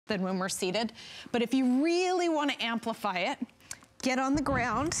than when we're seated. But if you really want to amplify it, get on the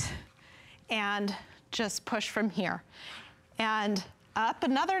ground and just push from here. And up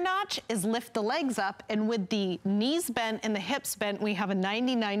another notch is lift the legs up, and with the knees bent and the hips bent, we have a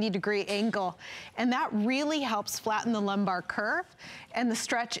 90 degree angle. And that really helps flatten the lumbar curve, and the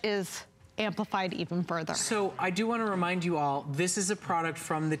stretch is amplified even further. So I do want to remind you all, this is a product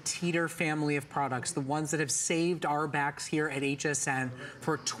from the Teeter family of products, the ones that have saved our backs here at HSN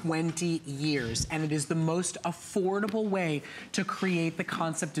for 20 years. And it is the most affordable way to create the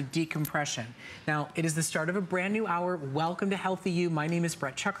concept of decompression. Now, it is the start of a brand new hour. Welcome to Healthy You. My name is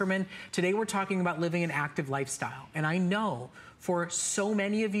Brett Chukerman. Today we're talking about living an active lifestyle. And I know for so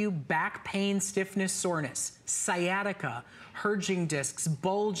many of you, back pain, stiffness, soreness, sciatica, hurging discs,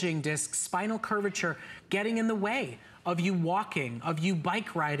 bulging discs, spinal curvature, getting in the way of you walking, of you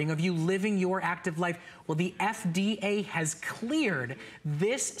bike riding, of you living your active life. Well, the FDA has cleared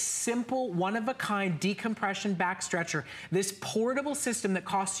this simple, one-of-a-kind decompression back stretcher, this portable system that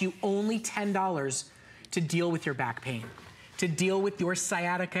costs you only $10 to deal with your back pain, to deal with your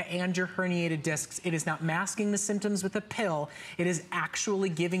sciatica and your herniated discs. It is not masking the symptoms with a pill. It is actually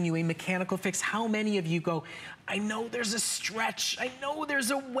giving you a mechanical fix. How many of you go, I know there's a stretch, I know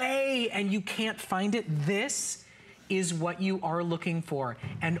there's a way, and you can't find it? This is what you are looking for.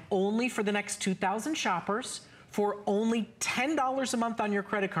 And only for the next 2,000 shoppers, for only $10 a month on your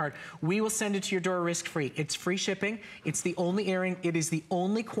credit card, we will send it to your door risk-free. It's free shipping, it's the only airing, it is the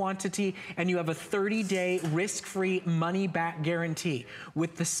only quantity, and you have a 30-day risk-free money-back guarantee.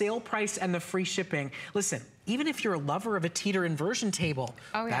 With the sale price and the free shipping, listen, even if you're a lover of a Teeter inversion table,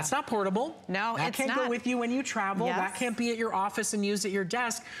 that's not portable. No, that can't go with you when you travel. Yes. That can't be at your office and used at your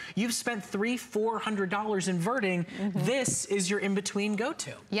desk. You've spent $300–400 inverting. This is your in-between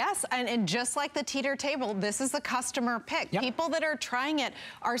go-to. Yes, and just like the Teeter table, this is the customer pick. Yep. People that are trying it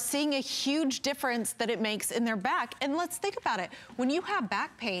are seeing a huge difference that it makes in their back. And let's think about it. When you have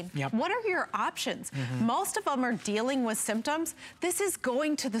back pain, what are your options? Most of them are dealing with symptoms. This is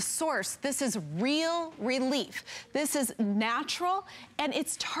going to the source. This is real relief. This is natural and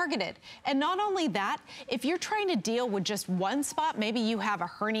it's targeted. And not only that, if you're trying to deal with just one spot, maybe you have a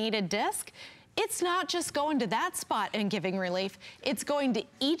herniated disc, it's not just going to that spot and giving relief. It's going to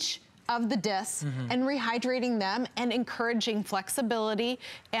each of the discs and rehydrating them and encouraging flexibility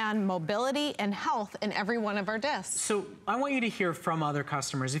and mobility and health in every one of our discs. So I want you to hear from other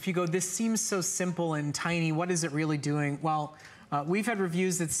customers. If you go, this seems so simple and tiny, what is it really doing? Well, we've had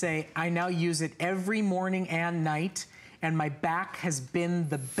reviews that say, I now use it every morning and night, and my back has been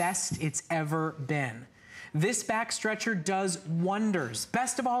the best it's ever been. This back stretcher does wonders.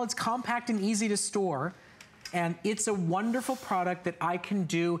 Best of all, it's compact and easy to store, and it's a wonderful product that I can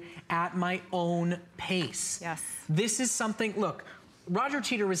do at my own pace. Yes. This is something, look, Roger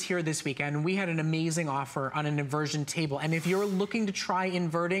Teeter was here this weekend, and we had an amazing offer on an inversion table. And if you're looking to try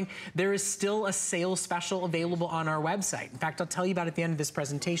inverting, there is still a sales special available on our website. In fact, I'll tell you about it at the end of this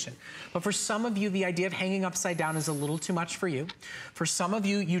presentation. But for some of you, the idea of hanging upside down is a little too much for you. For some of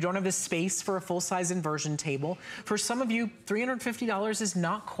you, you don't have the space for a full-size inversion table. For some of you, $350 is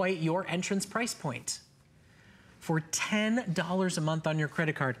not quite your entrance price point. For $10 a month on your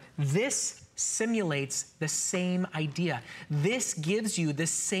credit card, this simulates the same idea. This gives you the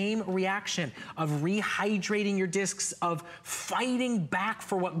same reaction of rehydrating your discs, of fighting back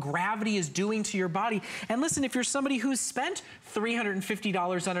for what gravity is doing to your body. And listen, if you're somebody who's spent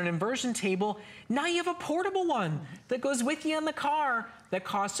 $350 on an inversion table, now you have a portable one that goes with you in the car that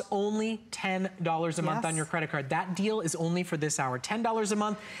costs only $10 a month on your credit card. That deal is only for this hour. $10 a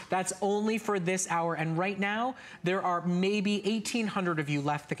month, that's only for this hour. And right now, there are maybe 1,800 of you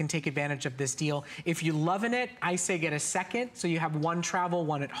left that can take advantage of this deal. If you're loving it, I say get a second, so you have one travel,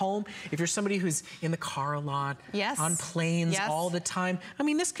 one at home. If you're somebody who's in the car a lot, on planes all the time, I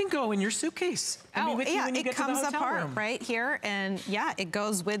mean, this can go in your suitcase. Oh, yeah, it comes apart right here, and yeah, it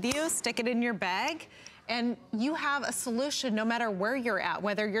goes with you. Stick it in your bag. And you have a solution no matter where you're at,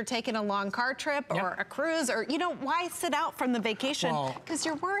 whether you're taking a long car trip or a cruise, or, you know, why sit out from the vacation? Because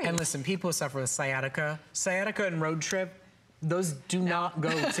you're worried. And listen, people who suffer with sciatica and road trip, those do not go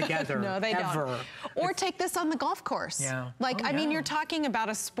together. No, they don't. Or take this on the golf course. Like, I mean, you're talking about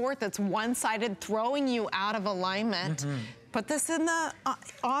a sport that's one-sided, throwing you out of alignment. Put this in the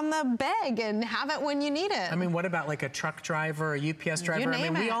on the bag and have it when you need it. I mean, what about like a truck driver, a UPS driver? I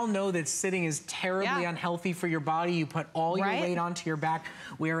mean, we all know that sitting is terribly unhealthy for your body. You put all your weight onto your back.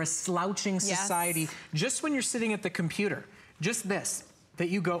 We are a slouching society. Just when you're sitting at the computer, just this, that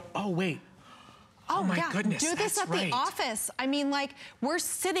you go, oh, wait. Oh my goodness, do this at the office. I mean, like, we're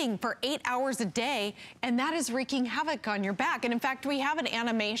sitting for 8 hours a day, and that is wreaking havoc on your back. And in fact, we have an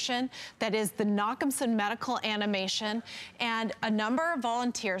animation that is the Knockamson medical animation, and a number of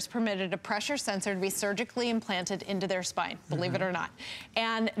volunteers permitted a pressure sensor to be surgically implanted into their spine, believe it or not.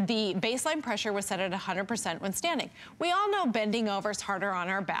 And the baseline pressure was set at 100% when standing. We all know bending over is harder on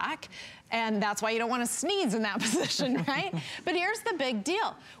our back, and that's why you don't want to sneeze in that position, right? But here's the big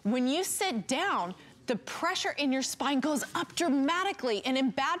deal. When you sit down, the pressure in your spine goes up dramatically, and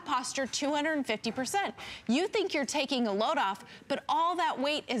in bad posture, 250%. You think you're taking a load off, but all that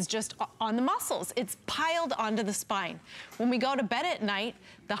weight is just on the muscles. It's piled onto the spine. When we go to bed at night,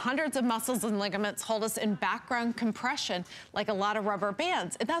 the hundreds of muscles and ligaments hold us in background compression like a lot of rubber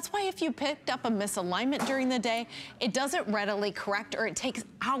bands. And that's why if you picked up a misalignment during the day, it doesn't readily correct, or it takes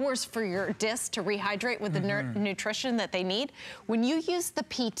hours for your discs to rehydrate with the nutrition that they need. When you use the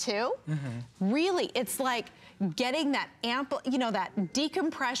P2, really, it's like getting that that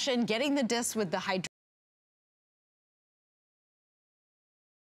decompression, getting the discs with the hydration.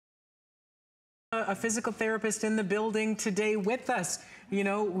 A physical therapist in the building today with us. You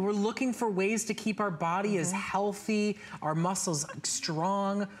know, we're looking for ways to keep our body as healthy, our muscles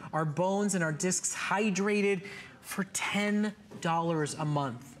strong, our bones and our discs hydrated for $10 a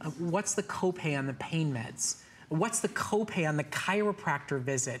month. What's the copay on the pain meds? What's the copay on the chiropractor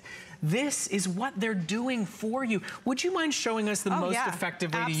visit? This is what they're doing for you. Would you mind showing us the most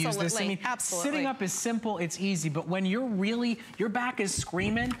effective way to use this? I mean, sitting up is simple, it's easy, but when you're really, your back is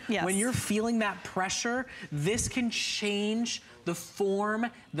screaming, when you're feeling that pressure, this can change the form,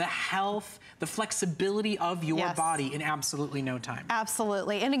 the health, the flexibility of your body in absolutely no time.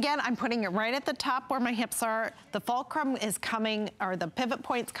 Absolutely. And again, I'm putting it right at the top where my hips are. The fulcrum is coming, or the pivot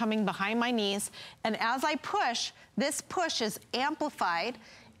point's coming behind my knees. And as I push, this push is amplified,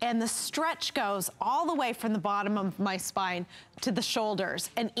 and the stretch goes all the way from the bottom of my spine to the shoulders.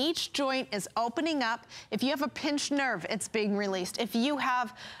 And each joint is opening up. If you have a pinched nerve, it's being released. If you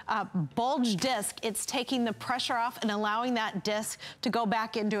have a bulged disc, it's taking the pressure off and allowing that disc to go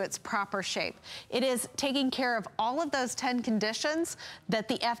back into its proper shape. It is taking care of all of those 10 conditions that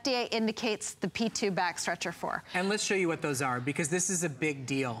the FDA indicates the P2 back stretcher for. And let's show you what those are, because this is a big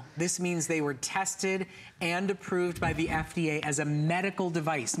deal. This means they were tested and approved by the FDA as a medical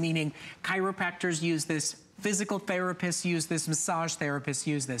device, meaning chiropractors use this, physical therapists use this, massage therapists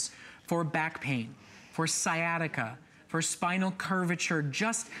use this for back pain, for sciatica, for spinal curvature,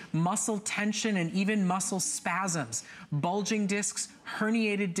 just muscle tension and even muscle spasms, bulging discs,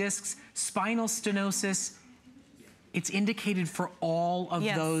 herniated discs, spinal stenosis. It's indicated for all of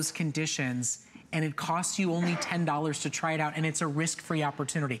those conditions, and it costs you only $10 to try it out, and it's a risk-free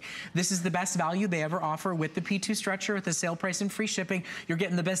opportunity. This is the best value they ever offer with the P2 stretcher at the sale price and free shipping. You're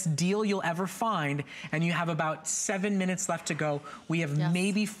getting the best deal you'll ever find, and you have about 7 minutes left to go. We have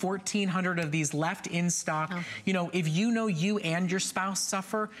maybe 1,400 of these left in stock. You know, if you know you and your spouse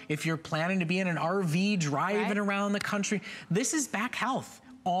suffer, if you're planning to be in an RV driving around the country, this is back health.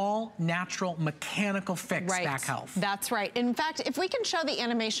 All natural mechanical fix back health. That's right. In fact, if we can show the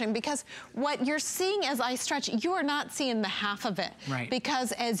animation, because what you're seeing as I stretch, you are not seeing the half of it.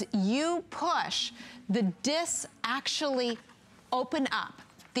 Because as you push, the discs actually open up.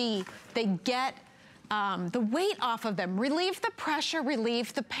 They get the weight off of them, relieve the pressure,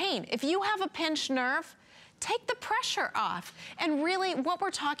 relieve the pain. If you have a pinched nerve, take the pressure off. And really, what we're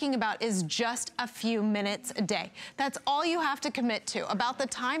talking about is just a few minutes a day. That's all you have to commit to. About the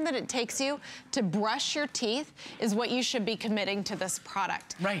time that it takes you to brush your teeth is what you should be committing to this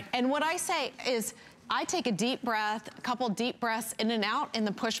product. And what I say is, I take a deep breath, a couple deep breaths in and out in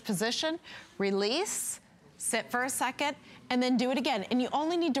the push position, release, sit for a second, and then do it again. And you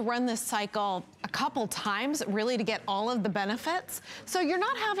only need to run this cycle a couple times really to get all of the benefits. So you're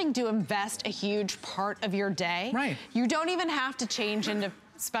not having to invest a huge part of your day. You don't even have to change into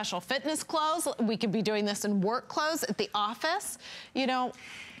special fitness clothes. We could be doing this in work clothes at the office, you know,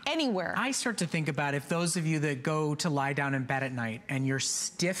 anywhere. I start to think about if those of you that go to lie down in bed at night and you're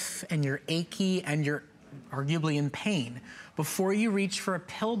stiff and you're achy and you're arguably in pain, before you reach for a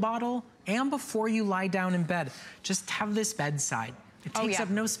pill bottle and before you lie down in bed, just have this bedside. It takes up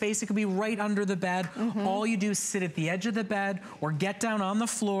no space. It could be right under the bed. All you do is sit at the edge of the bed or get down on the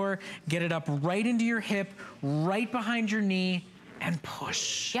floor, get it up right into your hip, right behind your knee, and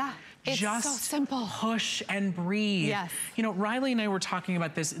push. It's just so simple. Push and breathe. Yes. You know, Riley and I were talking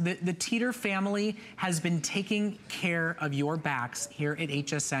about this. The Teeter family has been taking care of your backs here at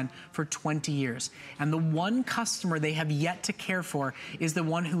HSN for 20 years. And the one customer they have yet to care for is the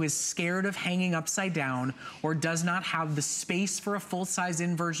one who is scared of hanging upside down or does not have the space for a full-size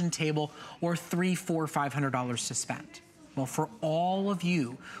inversion table or $300, $400, $500 to spend. Well, for all of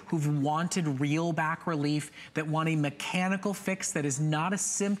you who've wanted real back relief, that want a mechanical fix that is not a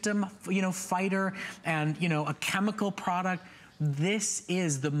symptom, fighter and, a chemical product, this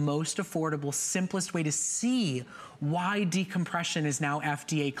is the most affordable, simplest way to see why decompression is now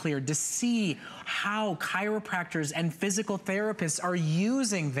FDA cleared, to see how chiropractors and physical therapists are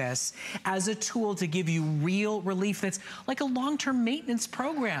using this as a tool to give you real relief that's like a long-term maintenance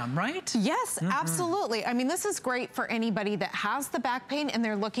program, right? Yes, absolutely. I mean, this is great for anybody that has the back pain and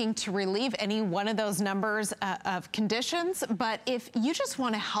they're looking to relieve any one of those numbers of conditions. But if you just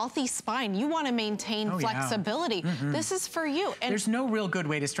want a healthy spine, you want to maintain flexibility, this is for you. And there's no real good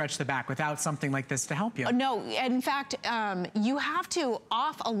way to stretch the back without something like this to help you. No, in fact, you have to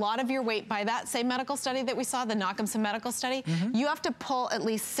off a lot of your weight by that same medical study that we saw, the Knockamson medical study. You have to pull at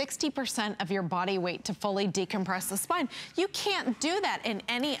least 60% of your body weight to fully decompress the spine. You can't do that in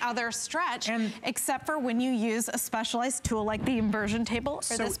any other stretch except for when you use a specialized tool like the inversion table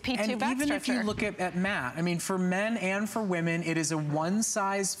or this P2 back stretcher. Even if you look at Matt, I mean, for men and for women, it is a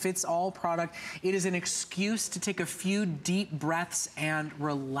one-size-fits-all product. It is an excuse to take a few deep breaths and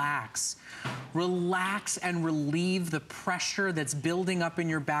relax. Relax and relieve the pressure that's building up in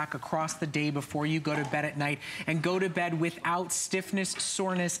your back across the day before you go to bed at night, and go to bed without stiffness,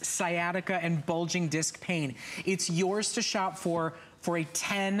 soreness, sciatica, and bulging disc pain. It's yours to shop for a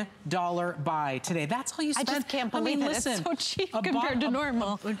 $10 buy today. That's all you spend. I just can't believe it's so cheap compared to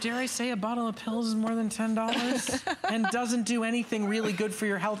normal. Dare I say a bottle of pills is more than $10 and doesn't do anything really good for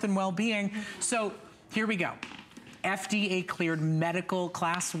your health and well-being. So here we go. FDA cleared medical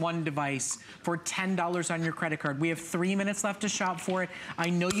class 1 device for $10 on your credit card. We have 3 minutes left to shop for it. I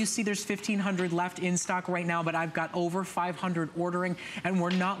know you see there's 1,500 left in stock right now, but I've got over 500 ordering, and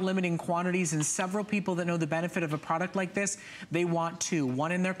we're not limiting quantities. And several people that know the benefit of a product like this, they want 2,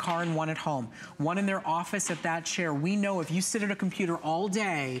 one in their car and one at home, one in their office at that chair. We know if you sit at a computer all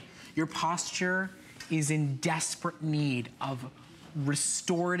day, your posture is in desperate need of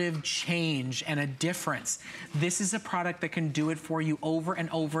restorative change and a difference. This is a product that can do it for you over and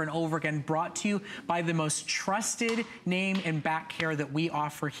over and over again, brought to you by the most trusted name in back care that we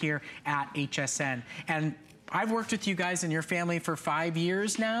offer here at HSN. And I've worked with you guys and your family for 5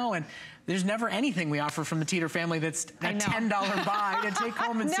 years now, and there's never anything we offer from the Teeter family that's a $10 buy to take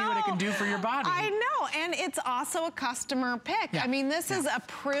home and see what it can do for your body. I know, and it's also a customer pick. I mean, this is a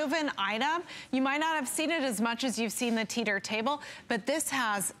proven item. You might not have seen it as much as you've seen the Teeter table, but this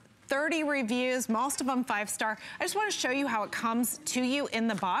has 30 reviews, most of them 5-star. I just want to show you how it comes to you in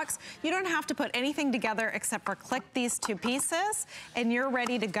the box. You don't have to put anything together except for click these 2 pieces and you're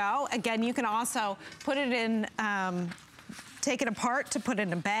ready to go. Again, you can also put it in, take it apart to put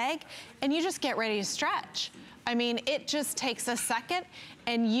in a bag, and you just get ready to stretch. I mean, it just takes a second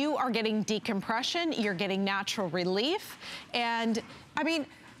and you are getting decompression, you're getting natural relief. And I mean,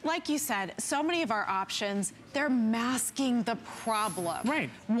 like you said, so many of our options, they're masking the problem. Right.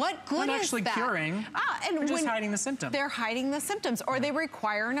 What good not is actually that? Curing. They're just hiding the symptoms. They're hiding the symptoms, or they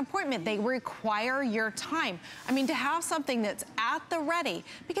require an appointment. They require your time. I mean, to have something that's at the ready,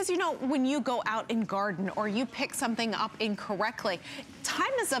 because you know, when you go out and garden or you pick something up incorrectly,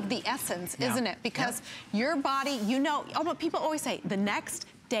 time is of the essence, isn't it? Because your body, you know, what people always say, the next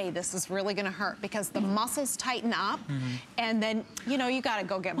day this is really going to hurt because the muscles tighten up, and then you know you got to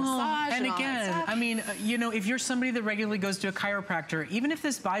go get massage. And again, I mean, you know, if you're somebody that regularly goes to a chiropractor, even if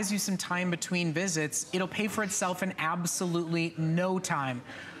this buys you some time between visits, it'll pay for itself in absolutely no time.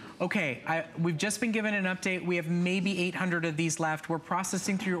 Okay, we've just been given an update. We have maybe 800 of these left. We're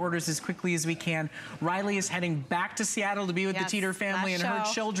processing through your orders as quickly as we can. Riley is heading back to Seattle to be with the Teeter family and her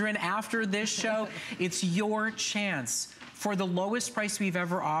children after this show. It's your chance for the lowest price we've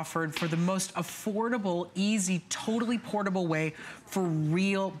ever offered, for the most affordable, easy, totally portable way for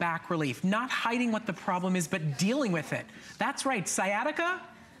real back relief. Not hiding what the problem is, but dealing with it. That's right, sciatica,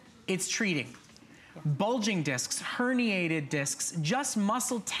 it's treating. Bulging discs, herniated discs, just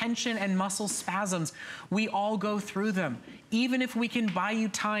muscle tension and muscle spasms. We all go through them. Even if we can buy you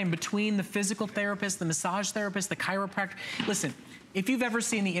time between the physical therapist, the massage therapist, the chiropractor. Listen, if you've ever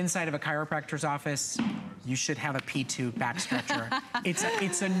seen the inside of a chiropractor's office, you should have a P2 back stretcher.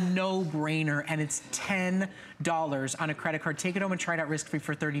 It's a no-brainer, and it's $10 on a credit card. Take it home and try it out risk-free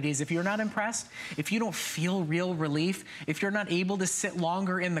for 30 days. If you're not impressed, if you don't feel real relief, if you're not able to sit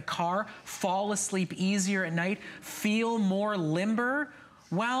longer in the car, fall asleep easier at night, feel more limber,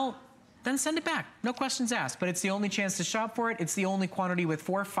 well, then send it back. No questions asked, but it's the only chance to shop for it. It's the only quantity with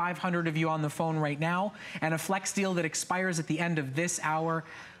 500 of you on the phone right now, and a flex deal that expires at the end of this hour.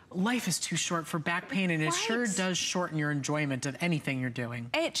 Life is too short for back pain, and it sure does shorten your enjoyment of anything you're doing.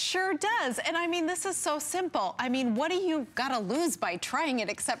 It sure does. And I mean, this is so simple. I mean, what do you gotta lose by trying it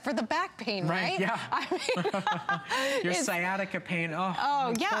except for the back pain, right? Yeah. I mean, your sciatica pain.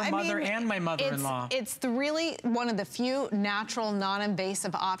 Oh yeah. My mother and my mother-in-law. It's really one of the few natural,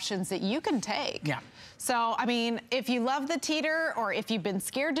 non-invasive options that you can take. Yeah. So, I mean, if you love the teeter, or if you've been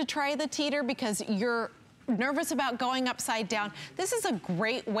scared to try the teeter because you're nervous about going upside down, this is a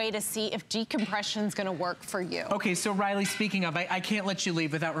great way to see if decompression is going to work for you. Okay, so Riley, speaking of, I can't let you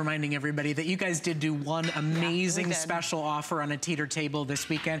leave without reminding everybody that you guys did do one amazing special offer on a teeter table this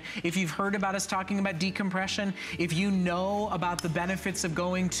weekend. If you've heard about us talking about decompression, if you know about the benefits of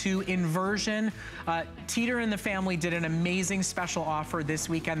going to inversion, Teeter and the family did an amazing special offer this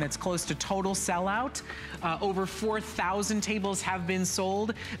weekend that's close to total sellout. Over 4,000 tables have been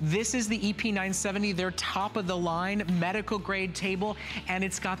sold. This is the EP970, their top of the line medical grade table, and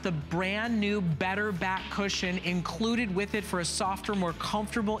it's got the brand new better back cushion included with it for a softer, more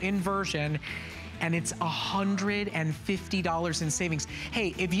comfortable inversion. And it's $150 in savings.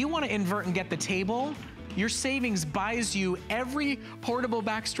 Hey, if you want to invert and get the table, your savings buys you every portable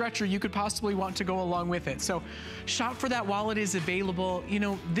back stretcher you could possibly want to go along with it. So shop for that while it is available. You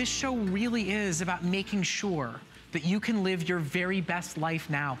know, this show really is about making sure that you can live your very best life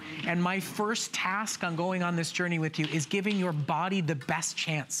now. And my first task on going on this journey with you is giving your body the best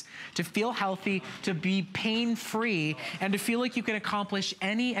chance to feel healthy, to be pain-free, and to feel like you can accomplish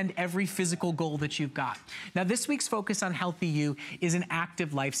any and every physical goal that you've got. Now, this week's focus on Healthy You is an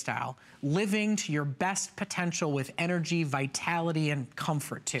active lifestyle, living to your best potential with energy, vitality, and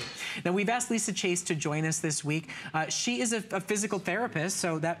comfort too. Now, we've asked Lisa Chase to join us this week. She is a physical therapist,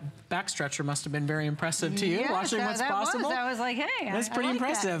 so that back stretcher must have been very impressive to you, watching what's possible. I was like, hey, that's pretty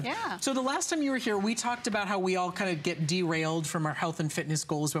impressive. Yeah. So the last time you were here, we talked about how we all kind of get derailed from our health and fitness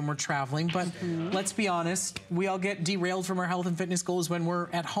goals when we're traveling, but let's be honest, we all get derailed from our health and fitness goals when we're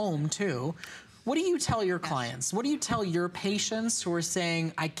at home too. What do you tell your clients? What do you tell your patients who are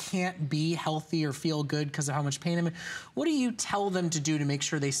saying, I can't be healthy or feel good because of how much pain I'm in? What do you tell them to do to make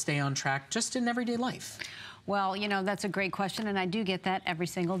sure they stay on track just in everyday life? Well, you know, that's a great question, and I do get that every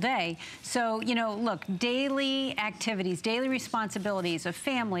single day. So, you know, look, daily activities, daily responsibilities of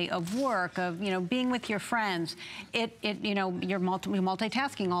family, of work, of, you know, being with your friends, you know, you're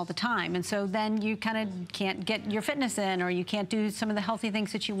multitasking all the time. And so then you kind of can't get your fitness in, or you can't do some of the healthy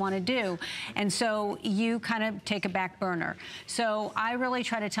things that you want to do. And so you kind of take a back burner. So I really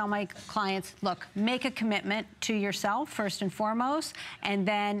try to tell my clients, look, make a commitment to yourself first and foremost, and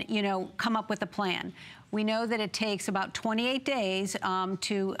then, you know, come up with a plan. We know that it takes about 28 days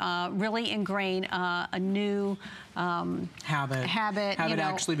to really ingrain a new habit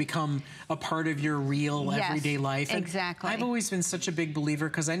actually become a part of your real everyday life. And exactly. I've always been such a big believer,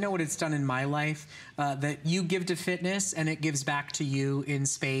 because I know what it's done in my life, that you give to fitness and it gives back to you in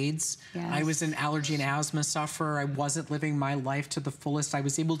spades. Yes. I was an allergy and asthma sufferer. I wasn't living my life to the fullest. I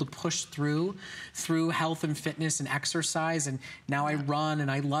was able to push through health and fitness and exercise, and now I run and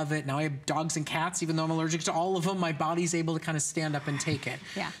I love it. Now I have dogs and cats, even though I'm allergic to all of them, my body's able to kind of stand up and take it.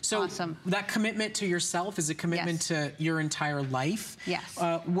 Yeah, so awesome. That commitment to yourself is a commitment to your entire life. Yes.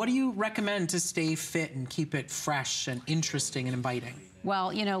 What do you recommend to stay fit and keep it fresh and interesting and inviting?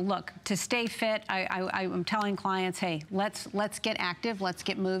 Well, you know, look, to stay fit, I'm telling clients, hey, let's get active, let's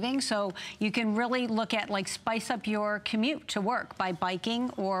get moving. So you can really look at, like, spice up your commute to work by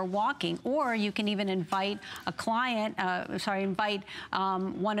biking or walking, or you can even invite a client,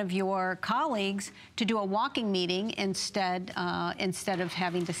 one of your colleagues to do a walking meeting instead of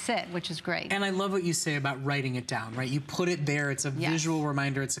having to sit, which is great. And I love what you say about writing it down, right? You put it there, it's a visual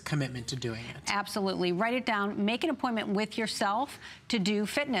reminder, it's a commitment to doing it. Absolutely. Write it down, make an appointment with yourself to do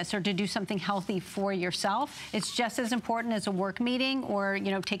fitness or to do something healthy for yourself. It's just as important as a work meeting or,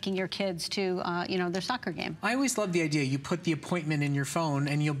 you know, taking your kids to, you know, their soccer game. I always love the idea. You put the appointment in your phone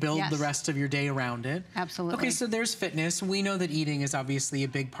and you'll build the rest of your day around it. Absolutely. Okay, so there's fitness. We know that eating is obviously a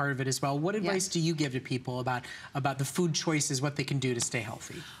big part of it as well. What advice do you give to people about the food choices, what they can do to stay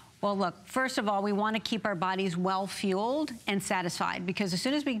healthy? Well, look, first of all, we want to keep our bodies well fueled and satisfied, because as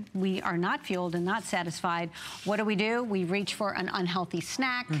soon as we are not fueled and not satisfied, what do? We reach for an unhealthy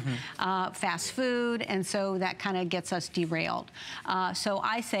snack, fast food, and so that kind of gets us derailed. So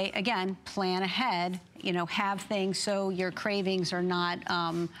I say, again, plan ahead, you know, have things so your cravings are not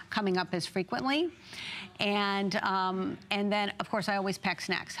coming up as frequently. And then, of course, I always pack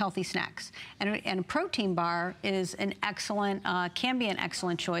snacks, healthy snacks. And a protein bar is an excellent, can be an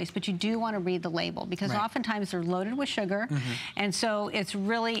excellent choice, but you do want to read the label, because oftentimes they're loaded with sugar. And so it's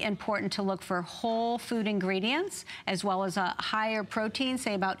really important to look for whole food ingredients, as well as a higher protein,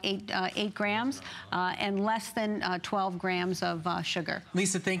 say about 8 grams, and less than 12 grams of sugar.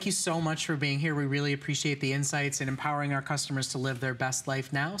 Lisa, thank you so much for being here. We really appreciate the insights and empowering our customers to live their best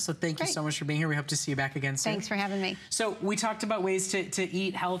life now. So thank you so much for being here. We hope to see you back again soon. Thanks for having me. So we talked about ways to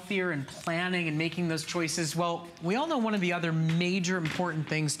eat healthier and planning and making those choices. Well, we all know one of the other major important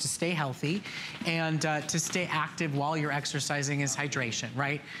things to stay healthy and to stay active while you're exercising is hydration,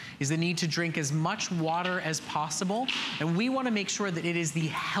 right? Is the need to drink as much water as possible. And we want to make sure that it is the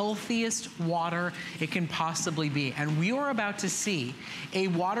healthiest water it can possibly be. And we are about to see a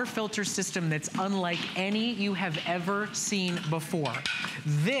water filter system that's unlike any you have ever seen before.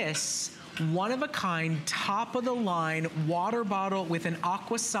 This one-of-a-kind, top-of-the-line water bottle with an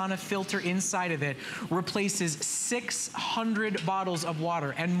Aquasana filter inside of it replaces 600 bottles of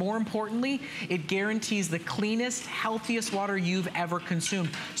water. And more importantly, it guarantees the cleanest, healthiest water you've ever consumed,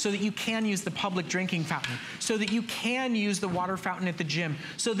 so that you can use the public drinking fountain, so that you can use the water fountain at the gym,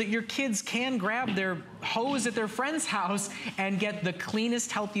 so that your kids can grab their hose at their friend's house and get the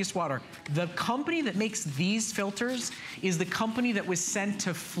cleanest, healthiest water. The company that makes these filters is the company that was sent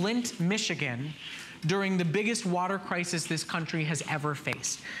to Flint, Michigan during the biggest water crisis this country has ever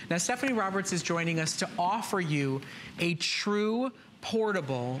faced. Now, Stephanie Roberts is joining us to offer you a true,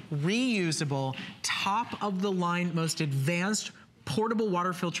 portable, reusable, top-of-the-line, most advanced portable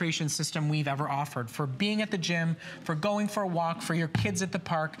water filtration system we've ever offered for being at the gym, for going for a walk, for your kids at the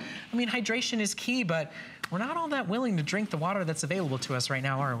park. I mean, hydration is key, but we're not all that willing to drink the water that's available to us right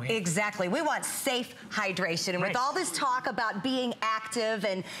now, are we? Exactly. We want safe hydration. And with all this talk about being active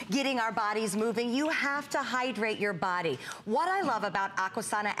and getting our bodies moving, you have to hydrate your body. What I love about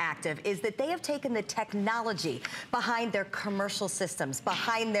Aquasana Active is that they have taken the technology behind their commercial systems,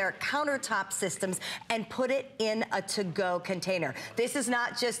 behind their countertop systems, and put it in a to-go container. This is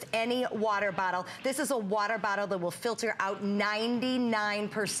not just any water bottle. This is a water bottle that will filter out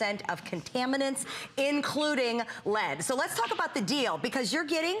 99% of contaminants, including lead. So let's talk about the deal, because you're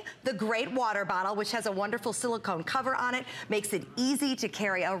getting the great water bottle, which has a wonderful silicone cover on it, makes it easy to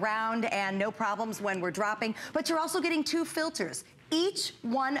carry around and no problems when we're dropping, but you're also getting 2 filters. Each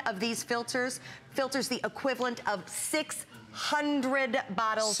one of these filters filters the equivalent of 600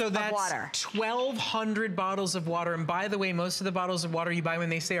 bottles of water. So that's 1,200 bottles of water. And by the way, most of the bottles of water you buy when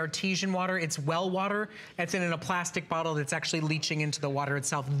they say artesian water, it's well water. It's in a plastic bottle that's actually leaching into the water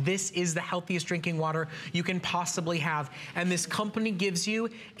itself. This is the healthiest drinking water you can possibly have. And this company gives you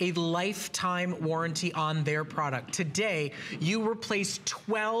a lifetime warranty on their product. Today, you replace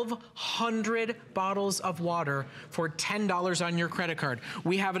 1,200 bottles of water for $10 on your credit card.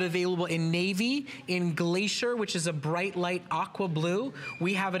 We have it available in navy, in glacier, which is a bright light aqua blue.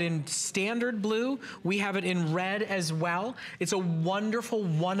 We have it in standard blue. We have it in red as well. It's a wonderful,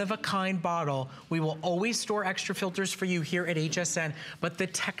 one-of-a-kind bottle. We will always store extra filters for you here at HSN, but the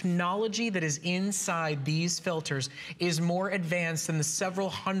technology that is inside these filters is more advanced than the several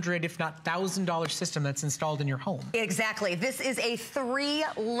hundred, if not $1,000 system that's installed in your home. Exactly. This is a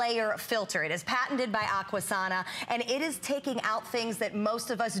 3-layer filter. It is patented by Aquasana, and it is taking out things that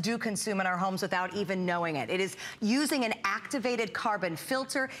most of us do consume in our homes without even knowing it. It is using an activated carbon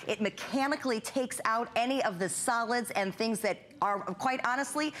filter. It mechanically takes out any of the solids and things that are, quite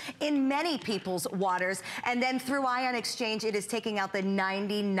honestly, in many people's waters. And then through ion exchange, it is taking out the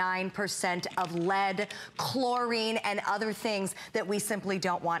 99% of lead, chlorine, and other things that we simply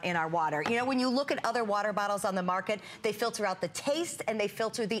don't want in our water. You know, when you look at other water bottles on the market, they filter out the taste and they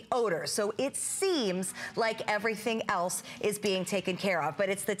filter the odor. So it seems like everything else is being taken care of. But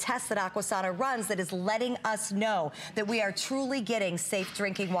it's the test that Aquasana runs that is letting us know that we are truly getting safe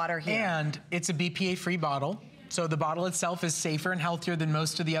drinking water here. And it's a BPA-free bottle. So the bottle itself is safer and healthier than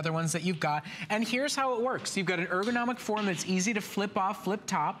most of the other ones that you've got. And here's how it works. You've got an ergonomic form that's easy to flip off, flip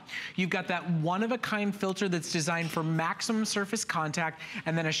top. You've got that one-of-a-kind filter that's designed for maximum surface contact,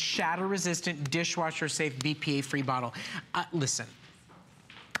 and then a shatter-resistant, dishwasher-safe, BPA-free bottle. Listen.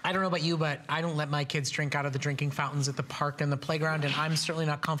 I don't know about you, but I don't let my kids drink out of the drinking fountains at the park and the playground, and I'm certainly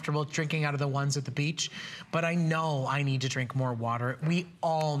not comfortable drinking out of the ones at the beach, but I know I need to drink more water. We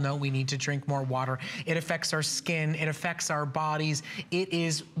all know we need to drink more water. It affects our skin, it affects our bodies. It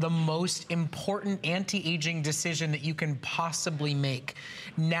is the most important anti-aging decision that you can possibly make.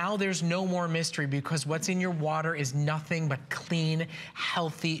 Now there's no more mystery, because what's in your water is nothing but clean,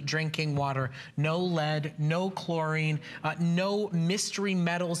 healthy drinking water. No lead, no chlorine, no mystery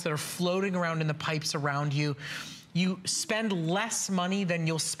metals that are floating around in the pipes around you. You spend less money than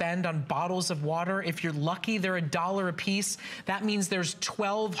you'll spend on bottles of water. If you're lucky, they're $1 a piece. That means there's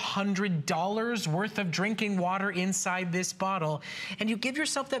 $1,200 worth of drinking water inside this bottle. And you give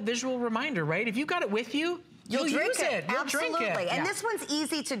yourself that visual reminder, right? If you've got it with you, you'll use it. You'll Absolutely. drink it. And this one's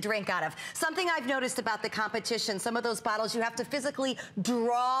easy to drink out of. Something I've noticed about the competition, some of those bottles, you have to physically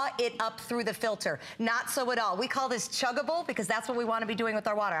draw it up through the filter. Not so at all. We call this chuggable because that's what we want to be doing with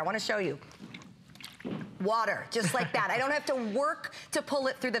our water. I want to show you. Water, just like that. I don't have to work to pull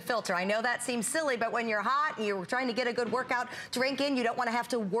it through the filter. I know that seems silly, but when you're hot and you're trying to get a good workout drink in, you don't want to have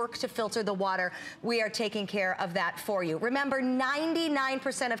to work to filter the water. We are taking care of that for you. Remember,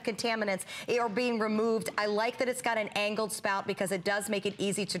 99% of contaminants are being removed. I like that it's got an angled spout because it does make it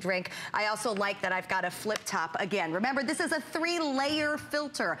easy to drink. I also like that I've got a flip top. Again, remember, this is a 3-layer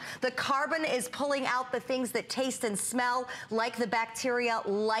filter. The carbon is pulling out the things that taste and smell, like the bacteria,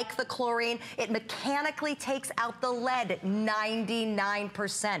 like the chlorine. It mechanically takes out the lead.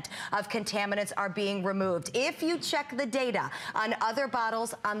 99% of contaminants are being removed. If you check the data on other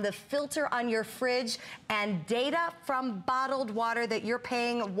bottles, on the filter on your fridge, and data from bottled water that you're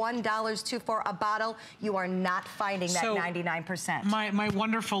paying $1 for a bottle, you are not finding that 99%. My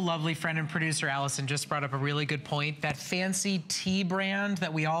wonderful, lovely friend and producer, Allison, just brought up a really good point. That fancy tea brand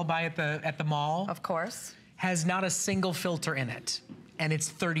that we all buy at the mall, of course, has not a single filter in it, and it's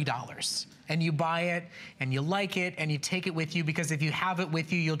 $30. And you buy it, and you like it, and you take it with you, because if you have it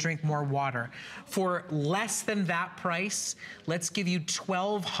with you, you'll drink more water. For less than that price, let's give you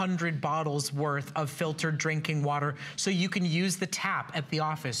 1,200 bottles worth of filtered drinking water, so you can use the tap at the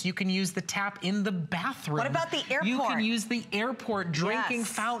office. You can use the tap in the bathroom. What about the airport? You can use the airport drinking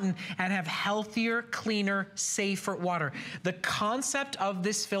fountain and have healthier, cleaner, safer water. The concept of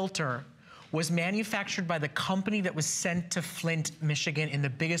this filter was manufactured by the company that was sent to Flint, Michigan in the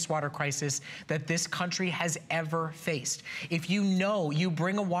biggest water crisis that this country has ever faced. If you know you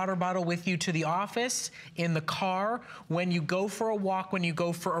bring a water bottle with you to the office, in the car, when you go for a walk, when you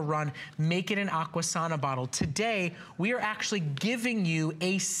go for a run, make it an Aquasana bottle. Today, we are actually giving you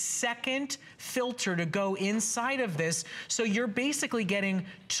a second filter to go inside of this, so you're basically getting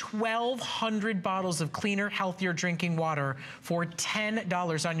 1,200 bottles of cleaner, healthier drinking water for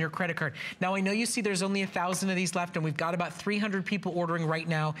 $10 on your credit card. Now, I know you see there's only 1,000 of these left, and we've got about 300 people ordering right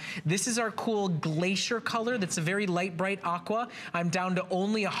now. This is our cool glacier color that's a very light, bright aqua. I'm down to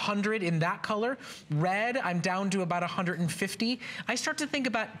only 100 in that color. Red, I'm down to about 150. I start to think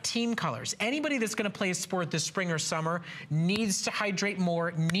about team colors. Anybody that's gonna play a sport this spring or summer needs to hydrate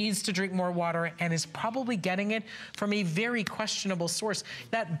more, needs to drink more water, and is probably getting it from a very questionable source.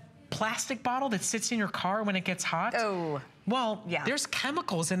 That plastic bottle that sits in your car when it gets hot. Oh. Well, there's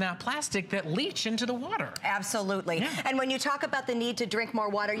chemicals in that plastic that leach into the water. Absolutely. Yeah. And when you talk about the need to drink more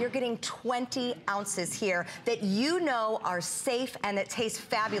water, you're getting 20 ounces here that you know are safe and that taste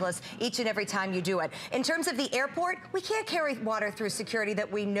fabulous each and every time you do it. In terms of the airport, we can't carry water through security that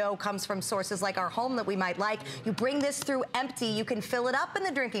we know comes from sources like our home that we might like. You bring this through empty. You can fill it up in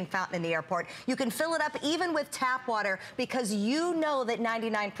the drinking fountain in the airport. You can fill it up even with tap water, because you know that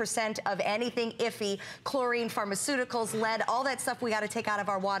 99% of anything iffy, chlorine, pharmaceuticals, lead, all that stuff we got to take out of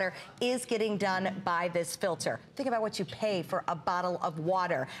our water is getting done by this filter. Think about what you pay for a bottle of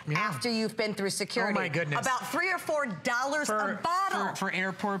water after you've been through security. Oh my goodness. About $3 or $4 a bottle. For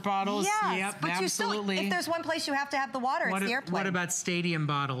airport bottles? Yes, yep, but absolutely. You still, if there's one place you have to have the water, it's the airplane. What about stadium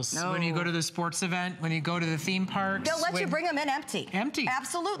bottles? No. When you go to the sports event, when you go to the theme parks? They'll let you bring them in empty. Empty.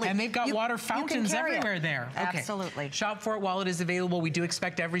 Absolutely. And they've got water fountains everywhere there. Okay. Absolutely. Shop for it while it is available. We do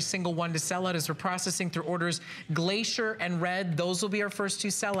expect every single one to sell out as we're processing through orders. Glacier and Red, those will be our first 2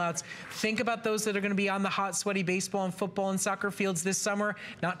 sellouts. Think about those that are going to be on the hot, sweaty baseball and football and soccer fields this summer.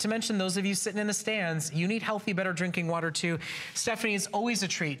 Not to mention those of you sitting in the stands. You need healthy, better drinking water too. Stephanie, it's always a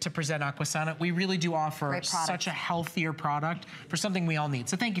treat to present Aquasana. We really do offer such a healthier product for something we all need.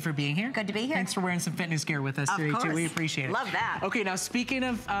 So thank you for being here. Good to be here. Thanks for wearing some fitness gear with us today too. We appreciate it. Love that. Okay, now speaking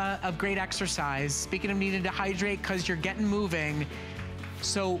of great exercise, speaking of needing to hydrate because you're getting moving,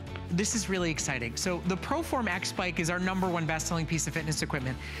 So this is really exciting. So the ProForm X Bike is our #1 best-selling piece of fitness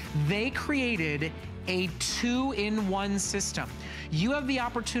equipment. They created a 2-in-1 system. You have the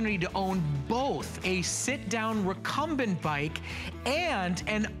opportunity to own both a sit-down recumbent bike and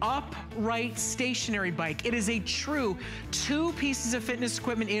an upright stationary bike. It is a true 2 pieces of fitness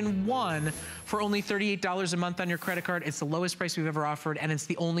equipment in one for only $38 a month on your credit card. It's the lowest price we've ever offered, and it's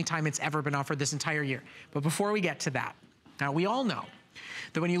the only time it's ever been offered this entire year. But before we get to that, now we all know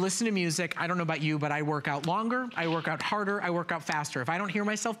that when you listen to music, I don't know about you, but I work out longer, I work out harder, I work out faster. If I don't hear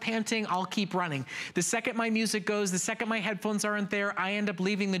myself panting, I'll keep running. The second my music goes, the second my headphones aren't there, I end up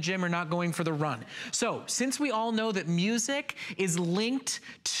leaving the gym or not going for the run. So since we all know that music is linked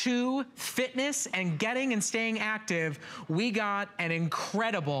to fitness and getting and staying active, we got an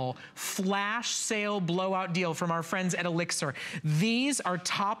incredible flash sale blowout deal from our friends at Elixir. These are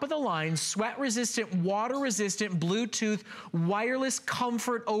top of the line, sweat resistant, water resistant, Bluetooth, wireless comfort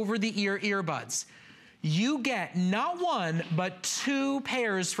over the ear earbuds. You get not 1, but 2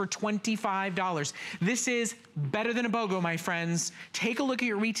 pairs for $25. This is better than a BOGO, my friends. Take a look at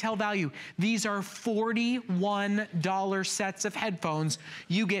your retail value. These are $41 sets of headphones.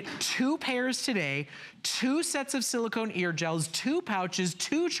 You get 2 pairs today, 2 sets of silicone ear gels, 2 pouches,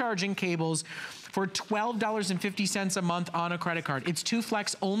 2 charging cables, for $12.50 a month on a credit card. It's 2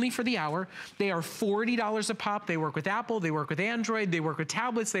 flex only for the hour. They are $40 a pop. They work with Apple, they work with Android, they work with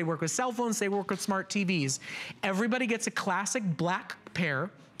tablets, they work with cell phones, they work with smart TVs. Everybody gets a classic black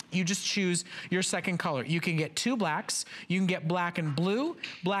pair. You just choose your second color. You can get 2 blacks. You can get black and blue,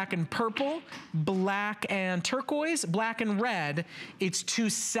 black and purple, black and turquoise, black and red. It's 2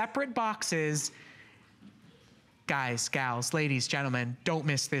 separate boxes. Guys, gals, ladies, gentlemen, don't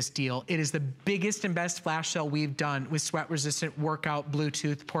miss this deal. It is the biggest and best flash sale we've done with sweat-resistant workout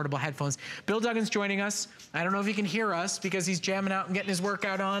Bluetooth portable headphones. Bill Duggan's joining us. I don't know if he can hear us because he's jamming out and getting his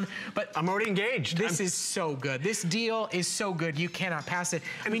workout on, but I'm already engaged. This is so good. This deal is so good. You cannot pass it.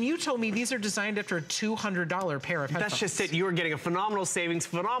 I mean, you told me these are designed after a $200 pair of headphones. That's just it. You are getting a phenomenal savings,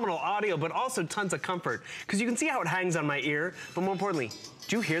 phenomenal audio, but also tons of comfort. Because you can see how it hangs on my ear, but more importantly,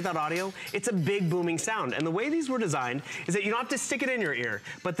 do you hear that audio? It's a big booming sound. And the way these were designed is that you don't have to stick it in your ear,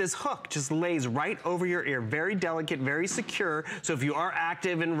 but this hook just lays right over your ear. Very delicate, very secure. So if you are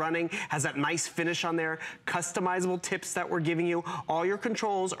active and running, has that nice finish on there, customizable tips that we're giving you. All your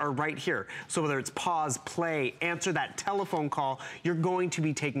controls are right here. So whether it's pause, play, answer that telephone call, you're going to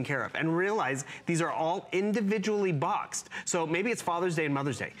be taken care of. And realize these are all individually boxed. So maybe it's Father's Day and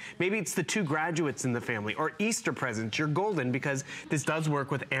Mother's Day. Maybe it's the 2 graduates in the family or Easter presents. You're golden because this does work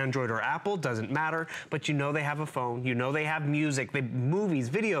with Android or Apple, doesn't matter, but you know they have a phone, you know they have music, they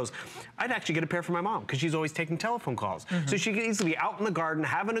movies, videos. I'd actually get a pair for my mom because she's always taking telephone calls. So she can easily be out in the garden,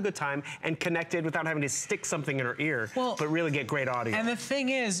 having a good time, and connected without having to stick something in her ear, but really get great audio. And the thing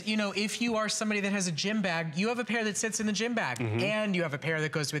is, you know, if you are somebody that has a gym bag, you have a pair that sits in the gym bag, and you have a pair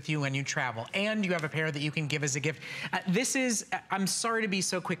that goes with you when you travel, and you have a pair that you can give as a gift. This is, I'm sorry to be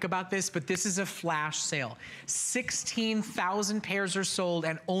so quick about this, but this is a flash sale. 16,000 pairs are sold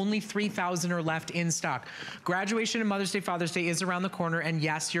and only 3,000 are left in stock. Graduation and Mother's Day, Father's Day is around the corner, and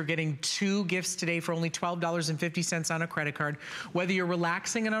yes, you're getting 2 gifts today for only $12.50 on a credit card. Whether you're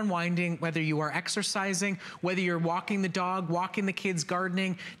relaxing and unwinding, whether you are exercising, whether you're walking the dog, walking the kids,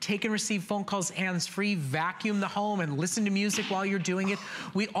 gardening, take and receive phone calls hands-free, vacuum the home, and listen to music while you're doing it.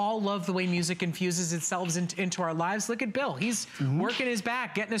 We all love the way music infuses itself into our lives. Look at Bill. He's working his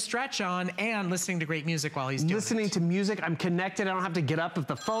back, getting a stretch on, and listening to great music while he's doing it. Listening to music, I'm connected. I don't have to get up if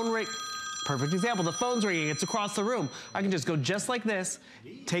the phone rings. Perfect example, the phone's ringing, it's across the room. I can just go just like this,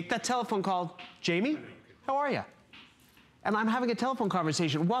 take that telephone call. Jamie, how are you? And I'm having a telephone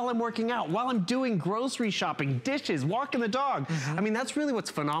conversation while I'm working out, while I'm doing grocery shopping, dishes, walking the dog. I mean, that's really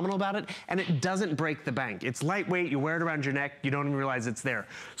what's phenomenal about it, and it doesn't break the bank. It's lightweight, you wear it around your neck, you don't even realize it's there.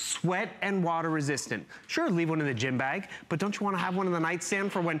 Sweat and water resistant. Sure, leave one in the gym bag, but don't you want to have one in the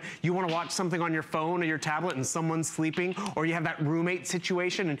nightstand for when you want to watch something on your phone or your tablet and someone's sleeping, or you have that roommate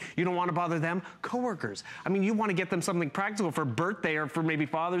situation and you don't want to bother them? Coworkers. I mean, you want to get them something practical for birthday or for maybe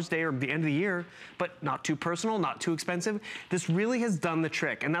Father's Day or the end of the year, but not too personal, not too expensive. This really has done the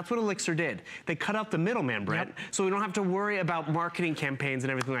trick, and that's what Elixir did. They cut out the middleman, Brett, so we don't have to worry about marketing campaigns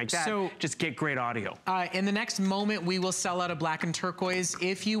and everything like that. So just get great audio. In the next moment, we will sell out of black and turquoise.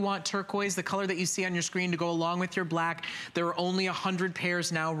 If you want turquoise, the color that you see on your screen to go along with your black, there are only 100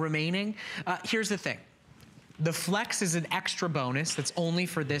 pairs now remaining. Here's the thing. The Flex is an extra bonus that's only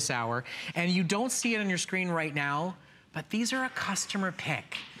for this hour, and you don't see it on your screen right now, but these are a customer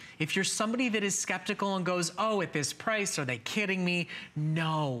pick. If you're somebody that is skeptical and goes, oh, at this price, are they kidding me?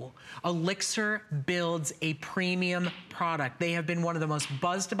 No. Elixir builds a premium product. They have been one of the most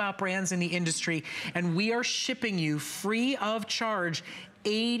buzzed about brands in the industry, and we are shipping you free of charge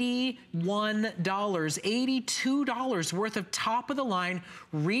 $81, $82 worth of top-of-the-line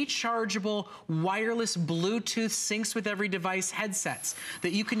rechargeable wireless Bluetooth syncs with every device headsets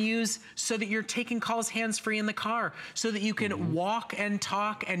that you can use so that you're taking calls hands-free in the car, so that you can walk and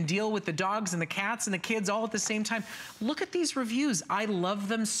talk and deal with the dogs and the cats and the kids all at the same time. Look at these reviews. I love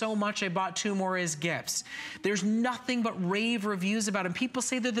them so much I bought 2 more as gifts. There's nothing but rave reviews about them. People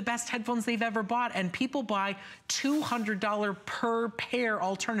say they're the best headphones they've ever bought, and people buy $200 per pair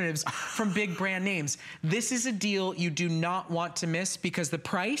alternatives from big brand names. This is a deal you do not want to miss because the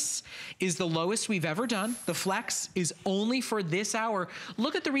price is the lowest we've ever done. The Flex is only for this hour.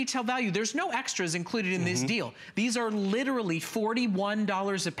 Look at the retail value. There's no extras included in this deal. These are literally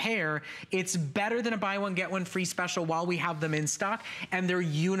 $41 a pair. It's better than a buy one, get one free special while we have them in stock, and they're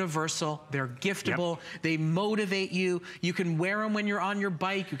universal. They're giftable. They motivate you. You can wear them when you're on your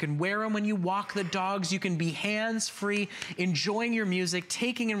bike. You can wear them when you walk the dogs. You can be hands-free, enjoying your music,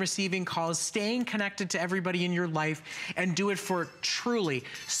 taking and receiving calls, staying connected to everybody in your life, and do it for truly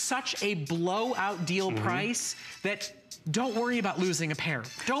such a blowout deal price that don't worry about losing a pair.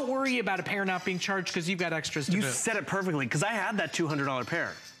 Don't worry about a pair not being charged because you've got extras to boot. You said it perfectly, because I had that $200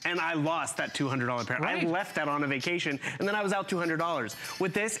 pair. And I lost that $200 pair. Right. I left that on a vacation, and then I was out $200.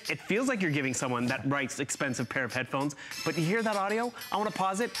 With this, it feels like you're giving someone that right expensive pair of headphones, but you hear that audio? I want to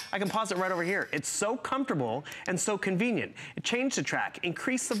pause it. I can pause it right over here. It's so comfortable and so convenient. Change the track,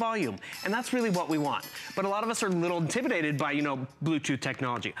 increase the volume, and that's really what we want. But a lot of us are a little intimidated by, you know, Bluetooth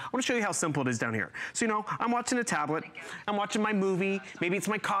technology. I want to show you how simple it is down here. So, you know, I'm watching a tablet, I'm watching my movie, maybe it's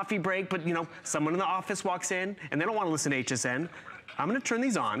my coffee break, but, you know, someone in the office walks in, and they don't want to listen to HSN. I'm gonna turn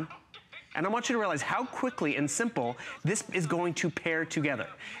these on, and I want you to realize how quickly and simple this is going to pair together.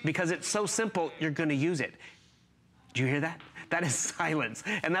 Because it's so simple, you're gonna use it. Do you hear that? That is silence.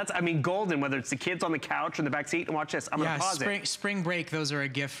 And that's, I mean, golden, whether it's the kids on the couch or the back seat. And watch this, I'm gonna pause it. Spring break, those are a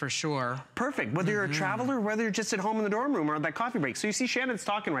gift for sure. Perfect, whether you're a traveler, whether you're just at home in the dorm room or on that coffee break. So you see Shannon's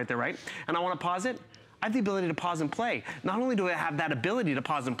talking right there, right? And I wanna pause it. I have the ability to pause and play. Not only do I have that ability to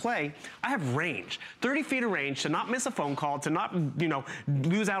pause and play, I have range. 30 feet of range to not miss a phone call, to not, you know,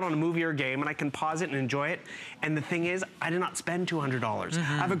 lose out on a movie or a game, and I can pause it and enjoy it. And the thing is, I did not spend $200. I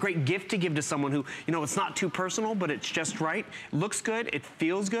have a great gift to give to someone who, you know, it's not too personal, but it's just right. It looks good, it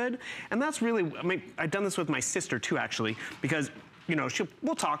feels good. And that's really, I mean, I've done this with my sister too, actually, because you know,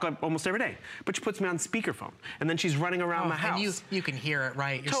 we'll talk almost every day, but she puts me on speakerphone, and then she's running around my house. And you can hear it,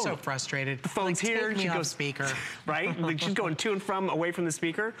 right? You're so frustrated. The phone's here, she goes speaker, right? Like she's going to and from, away from the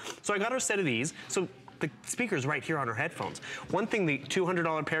speaker. So I got her a set of these. So the speaker's right here on her headphones. One thing the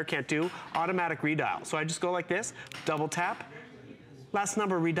 $200 pair can't do, automatic redial. So I just go like this, double tap, last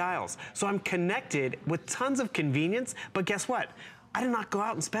number redials. So I'm connected with tons of convenience, but guess what? I did not go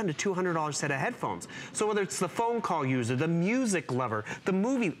out and spend a $200 set of headphones. So whether it's the phone call user, the music lover, the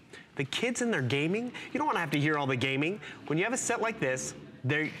movie, the kids in their gaming, you don't want to have to hear all the gaming. When you have a set like this,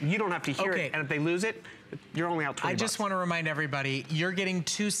 you don't have to hear it, and if they lose it, you're only out 20 I just want to remind everybody, you're getting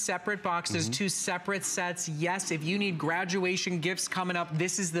 2 separate boxes, 2 separate sets. Yes, if you need graduation gifts coming up,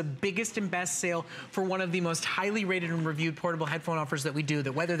 this is the biggest and best sale for one of the most highly rated and reviewed portable headphone offers that we do,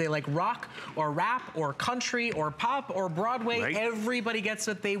 that whether they like rock or rap or country or pop or Broadway, everybody gets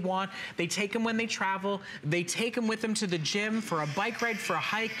what they want. They take them when they travel. They take them with them to the gym, for a bike ride, for a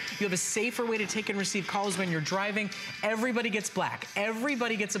hike. You have a safer way to take and receive calls when you're driving. Everybody gets black.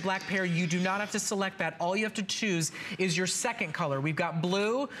 Everybody gets a black pair. You do not have to select that. All you have to choose is your second color. We've got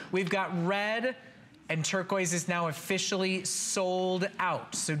blue, we've got red, and turquoise is now officially sold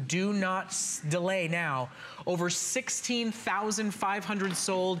out. So do not delay now. Over 16,500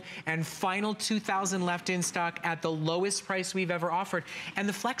 sold, and final 2,000 left in stock at the lowest price we've ever offered. And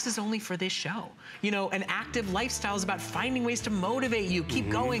the Flex is only for this show. You know, an active lifestyle is about finding ways to motivate you. Keep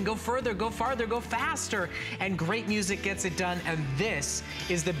going, go further, go farther, go faster. And great music gets it done. And this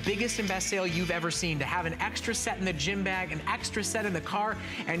is the biggest and best sale you've ever seen. To have an extra set in the gym bag, an extra set in the car,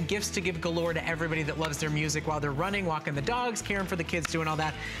 and gifts to give galore to everybody that loves their music while they're running, walking the dogs, caring for the kids, doing all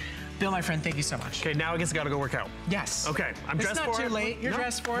that. Bill, my friend, thank you so much. Okay, now I guess I gotta go work out. Yes. Okay, I'm dressed for it. It's not too late. You're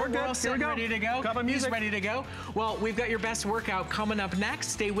dressed for it. We're all set, ready to go. Got my music. He's ready to go. Well, we've got your best workout coming up next.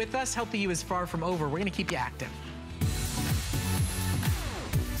 Stay with us. Healthy You is far from over. We're gonna keep you active.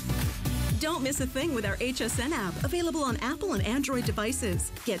 Don't miss a thing with our HSN app, available on Apple and Android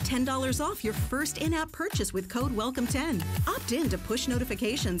devices. Get $10 off your first in-app purchase with code WELCOME10. Opt in to push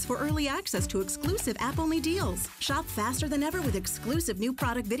notifications for early access to exclusive app-only deals. Shop faster than ever with exclusive new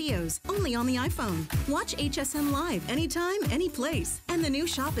product videos, only on the iPhone. Watch HSN Live anytime, any place. And the new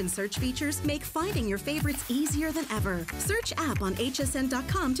shop and search features make finding your favorites easier than ever. Search app on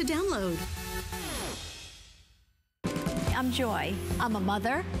hsn.com to download. I'm Joy. I'm a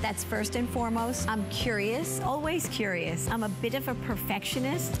mother, that's first and foremost. I'm curious, always curious. I'm a bit of a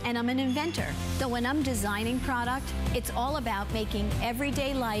perfectionist, and I'm an inventor. So when I'm designing product, it's all about making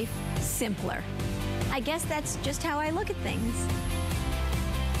everyday life simpler. I guess that's just how I look at things.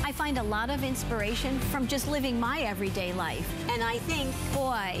 I find a lot of inspiration from just living my everyday life. And I think,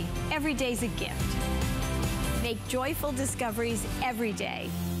 boy, every day's a gift. Make joyful discoveries every day.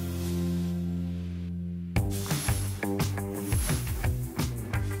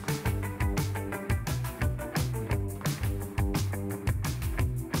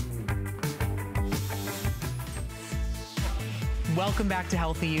 Welcome back to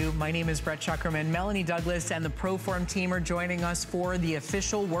Healthy You. My name is Brett Chukerman. Melanie Douglas and the ProForm team are joining us for the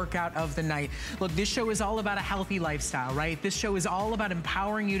official workout of the night. Look, this show is all about a healthy lifestyle, right? This show is all about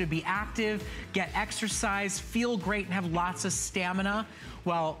empowering you to be active, get exercise, feel great, and have lots of stamina.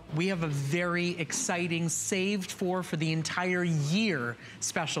 Well, we have a very exciting saved for the entire year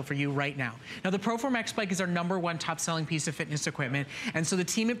special for you right now. Now, the ProForm X Bike is our #1 top-selling piece of fitness equipment, and so the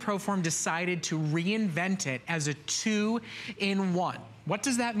team at ProForm decided to reinvent it as a 2-in-1. What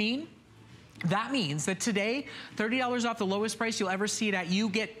does that mean? That means that today, $30 off the lowest price you'll ever see it at, you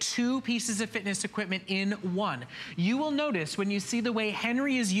get 2 pieces of fitness equipment in 1. You will notice when you see the way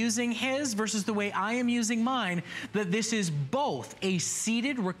Henry is using his versus the way I am using mine, that this is both a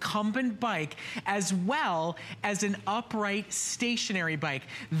seated recumbent bike as well as an upright stationary bike.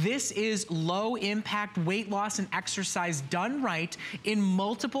 This is low impact weight loss and exercise done right in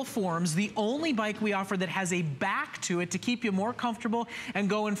multiple forms. The only bike we offer that has a back to it to keep you more comfortable and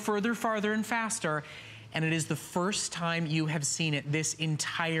going further, farther, and faster, and it is the first time you have seen it this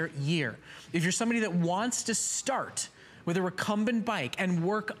entire year. If you're somebody that wants to start with a recumbent bike and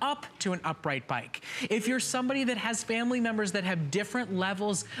work up to an upright bike, if you're somebody that has family members that have different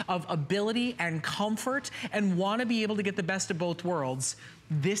levels of ability and comfort and want to be able to get the best of both worlds,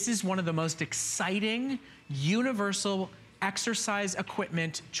 this is one of the most exciting, universal exercise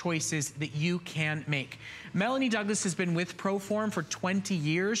equipment choices that you can make. Melanie Douglas has been with ProForm for 20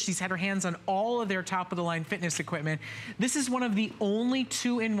 years. She's had her hands on all of their top-of-the-line fitness equipment. This is one of the only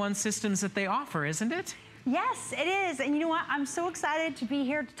 2-in-1 systems that they offer, isn't it? Yes, it is. And you know what? I'm so excited to be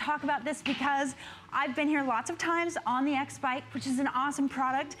here to talk about this because I've been here lots of times on the X Bike, which is an awesome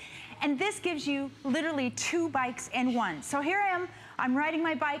product. And this gives you literally 2 bikes in 1. So here I am. I'm riding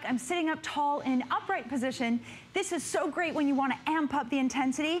my bike, I'm sitting up tall in an upright position. This is so great when you want to amp up the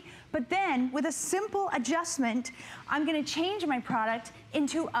intensity, but then with a simple adjustment, I'm going to change my product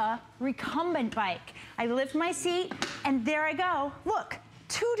into a recumbent bike. I lift my seat and there I go. Look,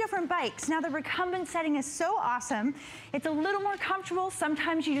 2 different bikes. Now the recumbent setting is so awesome. It's a little more comfortable.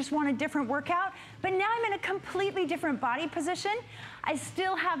 Sometimes you just want a different workout, but now I'm in a completely different body position. I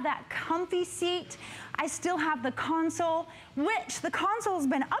still have that comfy seat. I still have the console, which the console has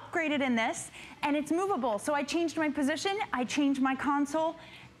been upgraded in this, and it's movable. So I changed my position, I changed my console,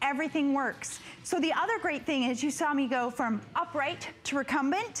 everything works. So the other great thing is you saw me go from upright to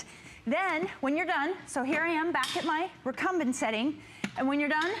recumbent. Then when you're done, so here I am back at my recumbent setting, and when you're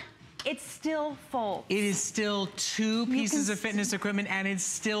done, it still folds. It is still 2 pieces of fitness equipment, and it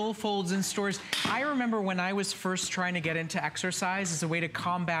still folds and stores. I remember when I was first trying to get into exercise as a way to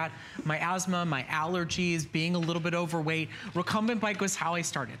combat my asthma, my allergies, being a little bit overweight, recumbent bike was how I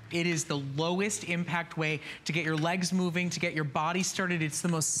started. It is the lowest impact way to get your legs moving, to get your body started. It's the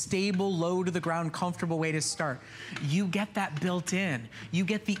most stable, low to the ground, comfortable way to start. You get that built in. You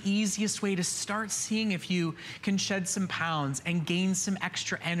get the easiest way to start seeing if you can shed some pounds and gain some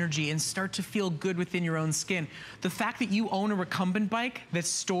extra energy and start to feel good within your own skin. The fact that you own a recumbent bike that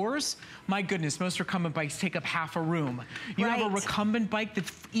stores, my goodness, most recumbent bikes take up half a room. You have a recumbent bike that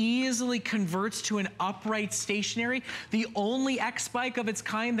easily converts to an upright stationary, the only X bike of its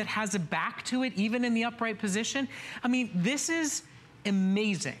kind that has a back to it, even in the upright position. I mean, this is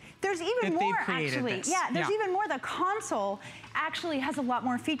amazing. There's even more, actually. Yeah, there's even more. The console actually has a lot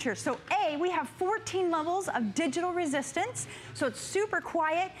more features. So A, we have 14 levels of digital resistance. So it's super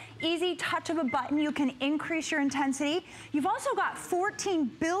quiet, easy touch of a button. You can increase your intensity. You've also got 14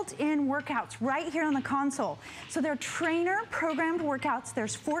 built-in workouts right here on the console. So they're trainer programmed workouts.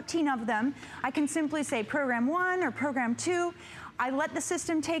 There's 14 of them. I can simply say program 1 or program 2. I let the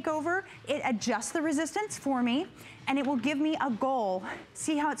system take over. It adjusts the resistance for me, and it will give me a goal.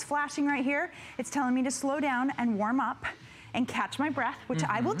 See how it's flashing right here? It's telling me to slow down and warm up and catch my breath, which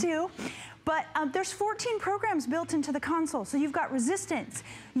I will do. But there's 14 programs built into the console. So you've got resistance,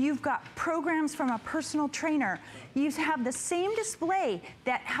 you've got programs from a personal trainer, you have the same display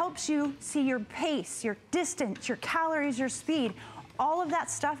that helps you see your pace, your distance, your calories, your speed. All of that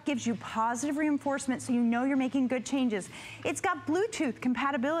stuff gives you positive reinforcement so you know you're making good changes. It's got Bluetooth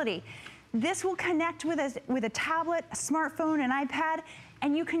compatibility. This will connect with a tablet, a smartphone, an iPad,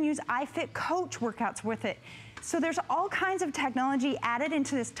 and you can use iFit Coach workouts with it. So there's all kinds of technology added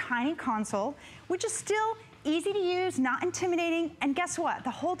into this tiny console, which is still easy to use, not intimidating. And guess what? The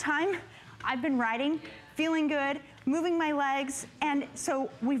whole time I've been riding, feeling good, moving my legs. And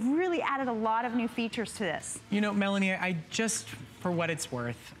so we've really added a lot of new features to this. You know, Melanie, I just, for what it's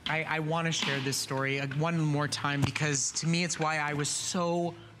worth, I want to share this story one more time, because to me, it's why I was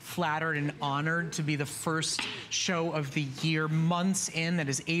so flattered and honored to be the first show of the year, months in, that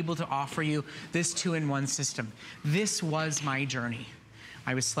is able to offer you this 2-in-1 system. This was my journey.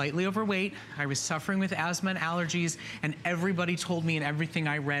 I was slightly overweight, I was suffering with asthma and allergies, and everybody told me, and everything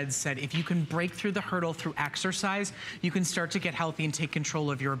I read said, if you can break through the hurdle through exercise, you can start to get healthy and take control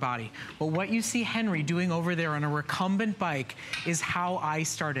of your body. But what you see Henry doing over there on a recumbent bike is how I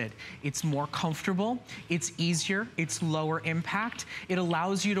started. It's more comfortable, it's easier, it's lower impact. It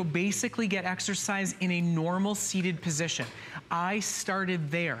allows you to basically get exercise in a normal seated position. I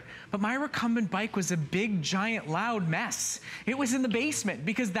started there. But my recumbent bike was a big, giant, loud mess. It was in the basement,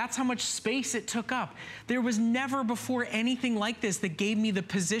 because that's how much space it took up. There was never before anything like this that gave me the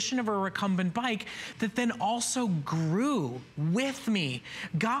position of a recumbent bike that then also grew with me,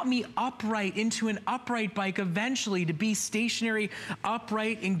 got me upright into an upright bike eventually, to be stationary,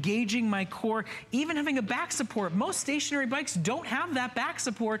 upright, engaging my core, even having a back support. Most stationary bikes don't have that back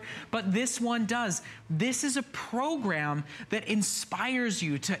support, but this one does. This is a program that inspires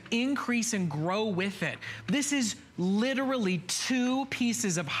you to increase and grow with it. This is literally 2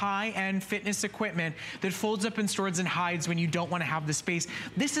 pieces of high-end fitness equipment that folds up and stores and hides when you don't want to have the space.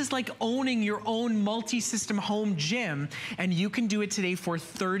 This is like owning your own multi-system home gym, and you can do it today for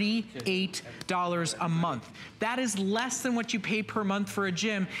 $38 a month. That is less than what you pay per month for a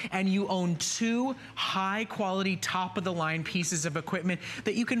gym, and you own 2 high-quality, top-of-the-line pieces of equipment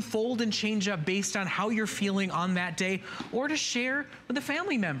that you can fold and change up based on how you're feeling on that day, or to share with a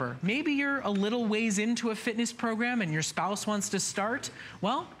family member. Maybe you're a little ways into a fitness program and your spouse wants to start.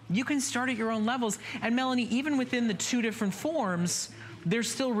 Well, you can start at your own levels. And Melanie, even within the 2 different forms, there's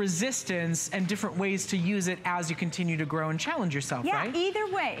still resistance and different ways to use it as you continue to grow and challenge yourself, right? Yeah, either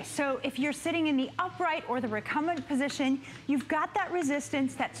way. So if you're sitting in the upright or the recumbent position, you've got that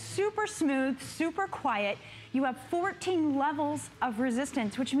resistance that's super smooth, super quiet. You have 14 levels of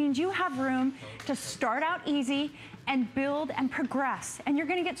resistance, which means you have room to start out easy and build and progress. And you're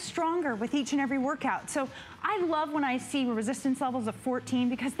gonna get stronger with each and every workout. So I love when I see resistance levels of 14,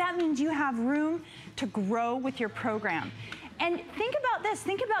 because that means you have room to grow with your program. And think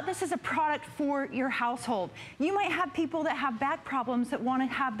about this as a product for your household. You might have people that have back problems that want to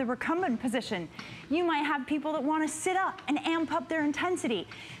have the recumbent position. You might have people that want to sit up and amp up their intensity.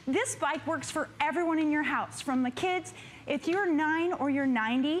 This bike works for everyone in your house, from the kids. If you're 9 or you're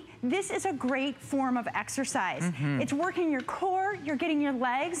 90, this is a great form of exercise. It's working your core, you're getting your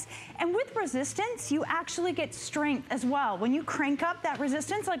legs, and with resistance, you actually get strength as well. When you crank up that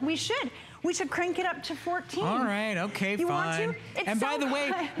resistance, like we should crank it up to 14. All right, okay, you fine. Want to? And by the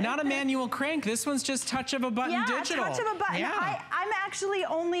way, not a manual crank. This one's just touch of a button digital. Yeah, touch of a button. Yeah. I'm actually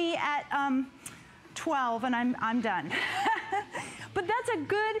only at 12 and I'm done. But that's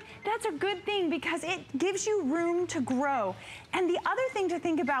a good thing, because it gives you room to grow. And the other thing to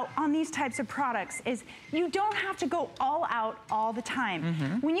think about on these types of products is you don't have to go all out all the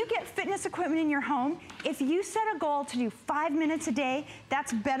time. When you get fitness equipment in your home, if you set a goal to do 5 minutes a day,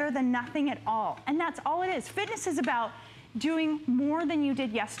 that's better than nothing at all. And that's all it is. Fitness is about doing more than you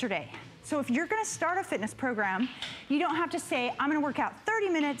did yesterday. So if you're gonna start a fitness program, you don't have to say, I'm gonna work out 30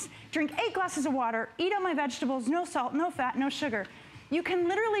 minutes, drink 8 glasses of water, eat all my vegetables, no salt, no fat, no sugar. You can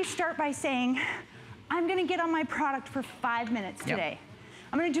literally start by saying, I'm gonna get on my product for 5 minutes today.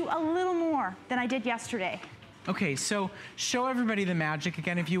 I'm gonna do a little more than I did yesterday. Okay, so show everybody the magic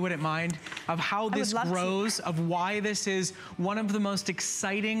again, if you wouldn't mind, of how this grows, of why this is one of the most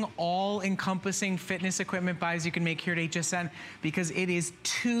exciting, all-encompassing fitness equipment buys you can make here at HSN, because it is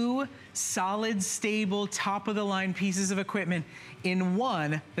 2 solid, stable, top-of-the-line pieces of equipment in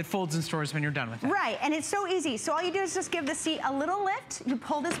one that folds and stores when you're done with it. Right, and it's so easy. So all you do is just give the seat a little lift, you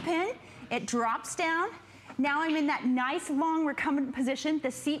pull this pin, it drops down. Now I'm in that nice long recumbent position. The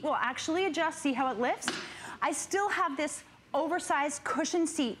seat will actually adjust. See how it lifts? I still have this oversized cushion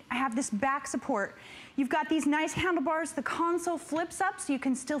seat. I have this back support. You've got these nice handlebars. The console flips up so you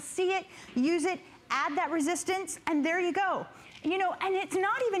can still see it, use it, add that resistance, and there you go. You know, and it's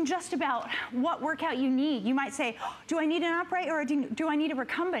not even just about what workout you need. You might say, oh, do I need an upright or do I need a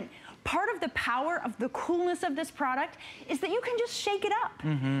recumbent? Part of the power of the coolness of this product is that you can just shake it up.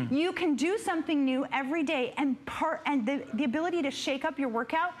 You can do something new every day, and the ability to shake up your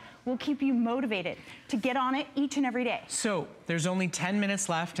workout will keep you motivated to get on it each and every day. So there's only 10 minutes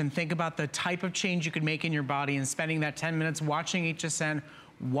left, and think about the type of change you could make in your body and spending that 10 minutes watching HSN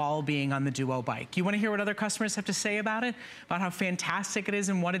while being on the Duo bike. You want to hear what other customers have to say about it, about how fantastic it is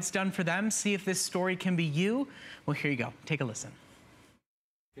and what it's done for them? See if this story can be you? Well, here you go. Take a listen.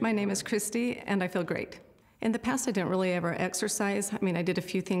 My name is Christy, and I feel great. In the past, I didn't really ever exercise. I mean, I did a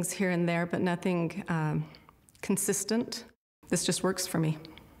few things here and there, but nothing consistent. This just works for me.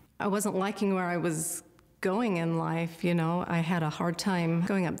 I wasn't liking where I was going in life, you know. I had a hard time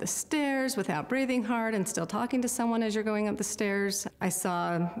going up the stairs without breathing hard and still talking to someone as you're going up the stairs. I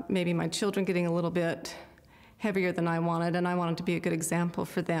saw maybe my children getting a little bit heavier than I wanted, and I wanted to be a good example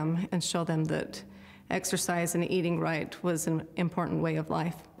for them and show them that exercise and eating right was an important way of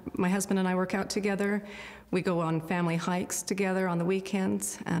life. My husband and I work out together. We go on family hikes together on the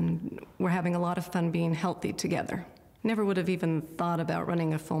weekends, and we're having a lot of fun being healthy together. Never would have even thought about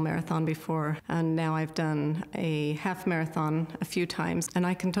running a full marathon before, and now I've done a half marathon a few times, and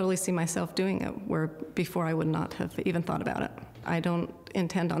I can totally see myself doing it, where before I would not have even thought about it. I don't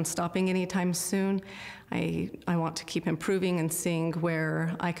intend on stopping anytime soon. I want to keep improving and seeing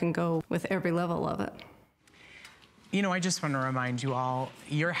where I can go with every level of it. You know, I just want to remind you all,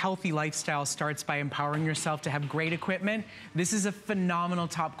 your healthy lifestyle starts by empowering yourself to have great equipment. This is a phenomenal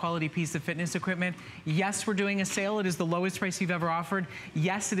top quality piece of fitness equipment. Yes, we're doing a sale. It is the lowest price you've ever offered.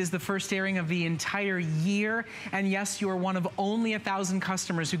 Yes, it is the first airing of the entire year. And yes, you are one of only 1,000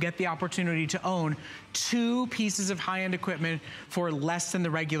 customers who get the opportunity to own 2 pieces of high-end equipment for less than the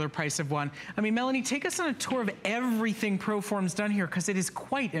regular price of one. I mean, Melanie, take us on a tour of everything Proform's done here, because it is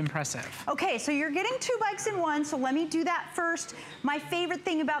quite impressive. Okay, so you're getting 2 bikes in one, so let me do that first. My favorite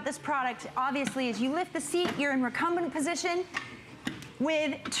thing about this product, obviously, is you lift the seat, you're in recumbent position.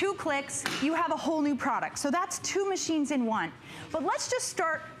 With 2 clicks, you have a whole new product. So that's 2 machines in one. But let's just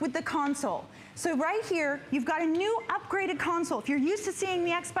start with the console. So right here, you've got a new upgraded console. If you're used to seeing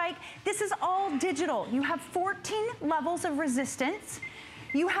the X-Bike, this is all digital. You have 14 levels of resistance.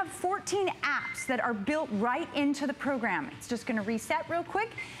 You have 14 apps that are built right into the program. It's just gonna reset real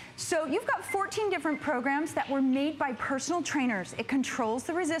quick. So you've got 14 different programs that were made by personal trainers. It controls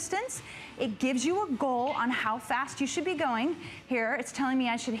the resistance. It gives you a goal on how fast you should be going. Here, it's telling me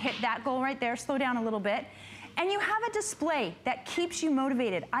I should hit that goal right there, slow down a little bit. And you have a display that keeps you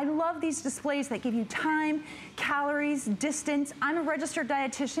motivated. I love these displays that give you time, calories, distance. I'm a registered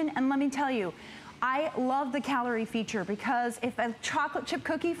dietitian, and let me tell you, I love the calorie feature, because if a chocolate chip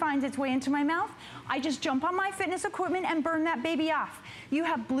cookie finds its way into my mouth, I just jump on my fitness equipment and burn that baby off. You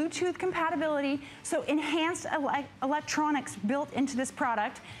have Bluetooth compatibility, so enhanced electronics built into this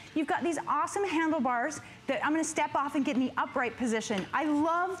product. You've got these awesome handlebars that I'm gonna step off and get in the upright position. I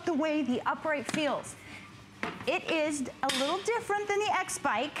love the way the upright feels. It is a little different than the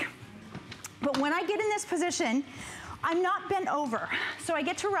X-Bike, but when I get in this position, I'm not bent over. So I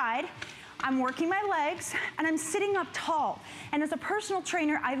get to ride, I'm working my legs, and I'm sitting up tall. And as a personal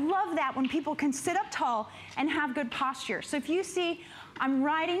trainer, I love that when people can sit up tall and have good posture. So if you see, I'm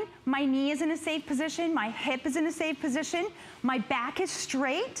riding, my knee is in a safe position, my hip is in a safe position, my back is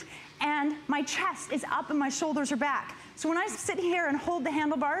straight, and my chest is up and my shoulders are back. So when I sit here and hold the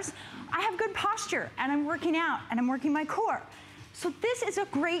handlebars, I have good posture, and I'm working out, and I'm working my core. So this is a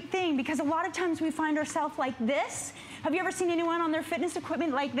great thing, because a lot of times we find ourselves like this. Have you ever seen anyone on their fitness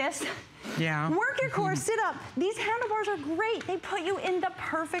equipment like this? Yeah. Work your core, sit up. These handlebars are great. They put you in the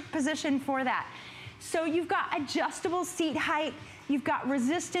perfect position for that. So you've got adjustable seat height, you've got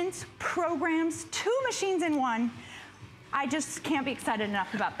resistance, programs, 2 machines in one. I just can't be excited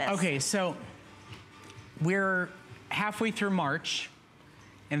enough about this. Okay, so we're halfway through March,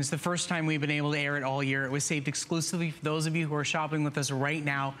 and it's the first time we've been able to air it all year. It was saved exclusively for those of you who are shopping with us right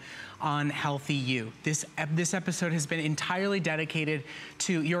now on Healthy You. This episode has been entirely dedicated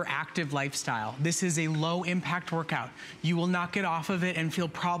to your active lifestyle. This is a low impact workout. You will not get off of it and feel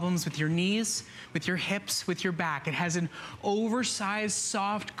problems with your knees, with your hips, with your back. It has an oversized,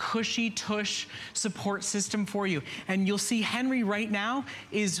 soft, cushy tush support system for you. And you'll see Henry right now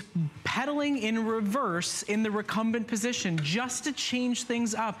is pedaling in reverse in the recumbent position just to change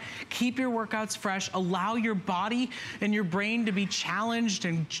things up. Keep your workouts fresh. Allow your body and your brain to be challenged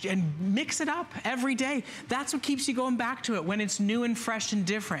and mix it up every day. That's what keeps you going back to it when it's new and fresh and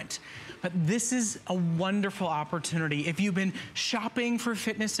different. But this is a wonderful opportunity. If you've been shopping for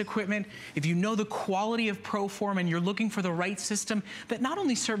fitness equipment, if you know the quality of ProForm and you're looking for the right system that not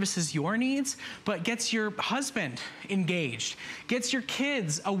only services your needs, but gets your husband engaged, gets your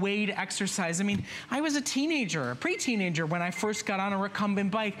kids a way to exercise. I mean, I was a teenager, a pre-teenager when I first got on a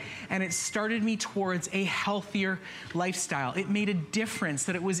recumbent bike, and it started me towards a healthier lifestyle. It made a difference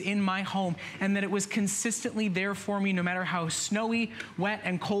that it was in my home and that it was consistently there for me no matter how snowy, wet,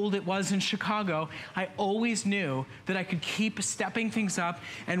 and cold it was in Chicago. I always knew that I could keep stepping things up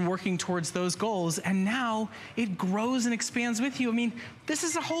and working towards those goals, and now it grows and expands with you. I mean, this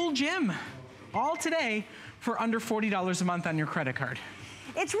is a whole gym, all today for under $40 a month on your credit card.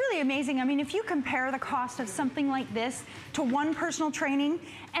 It's really amazing. I mean, if you compare the cost of something like this to one personal training,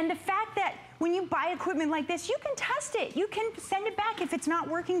 and the fact that when you buy equipment like this, you can test it. You can send it back if it's not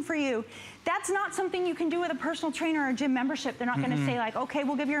working for you. That's not something you can do with a personal trainer or a gym membership. They're not gonna say like, okay,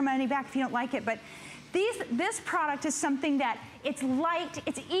 we'll give you your money back if you don't like it. But this product is something that it's light,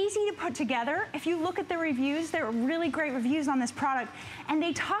 it's easy to put together. If you look at the reviews, there are really great reviews on this product, and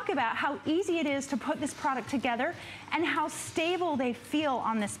they talk about how easy it is to put this product together and how stable they feel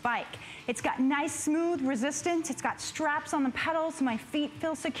on this bike. It's got nice, smooth resistance. It's got straps on the pedals so my feet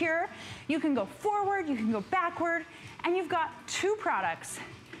feel secure. You can go forward, you can go backward, and you've got two products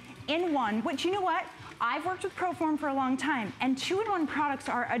in one, which, you know what? I've worked with ProForm for a long time, and 2-in-1 products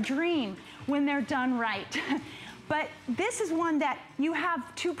are a dream when they're done right. But this is one that you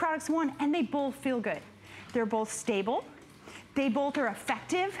have two products in one, and they both feel good. They're both stable. They both are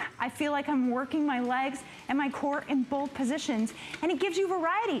effective. I feel like I'm working my legs and my core in both positions, and it gives you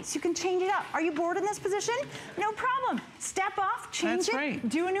variety, so you can change it up. Are you bored in this position? No problem. Step off, change it, right.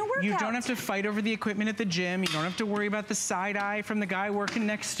 Do a new workout. You don't have to fight over the equipment at the gym. You don't have to worry about the side eye from the guy working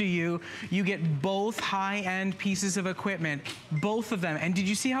next to you. You get both high-end pieces of equipment, both of them. And did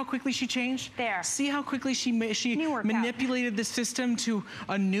you see how quickly she changed? There. See how quickly she manipulated the system to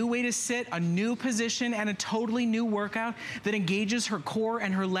a new way to sit, a new position, and a totally new workout that engages her core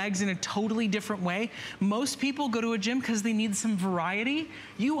and her legs in a totally different way. Most people go to a gym because they need some variety.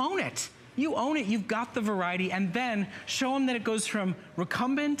 You own it. You own it. You've got the variety. And then show them that it goes from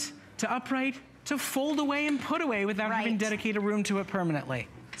recumbent to upright to fold away and put away without having dedicated room to it permanently.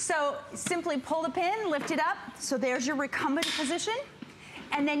 So simply pull the pin, lift it up. So there's your recumbent position.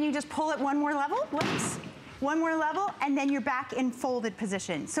 And then you just pull it one more level. Whoops. One more level, and then you're back in folded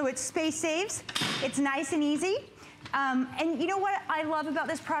position. So it's space saves. It's nice and easy. And you know what I love about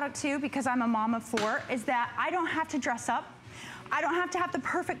this product too, because I'm a mom of 4, is that I don't have to dress up. I don't have to have the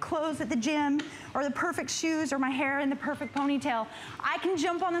perfect clothes at the gym or the perfect shoes or my hair in the perfect ponytail. I can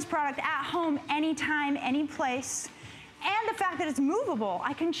jump on this product at home anytime, any place. And the fact that it's movable,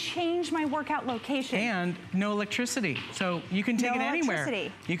 I can change my workout location. And no electricity, so you can take it anywhere.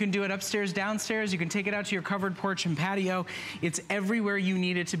 You can do it upstairs, downstairs, you can take it out to your covered porch and patio. It's everywhere you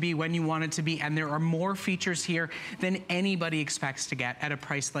need it to be when you want it to be, and there are more features here than anybody expects to get at a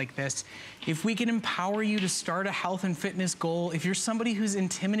price like this. If we can empower you to start a health and fitness goal, if you're somebody who's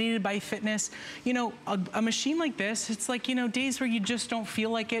intimidated by fitness, you know, a machine like this, it's like, you know, days where you just don't feel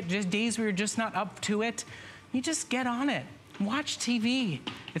like it, just days where you're just not up to it. You just get on it, watch TV.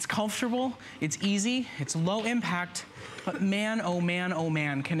 It's comfortable, it's easy, it's low impact, but man, oh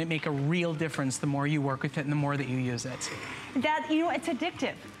man, can it make a real difference the more you work with it and the more that you use it. That, you know, it's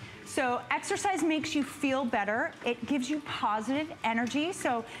addictive. So exercise makes you feel better. It gives you positive energy.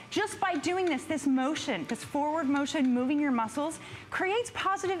 So just by doing this motion, this forward motion, moving your muscles, creates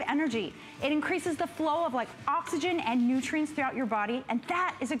positive energy. It increases the flow of like oxygen and nutrients throughout your body, and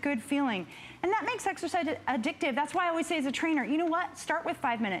that is a good feeling. And that makes exercise addictive. That's why I always say as a trainer, you know what? Start with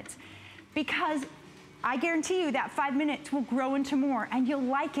 5 minutes, because I guarantee you that 5 minutes will grow into more, and you'll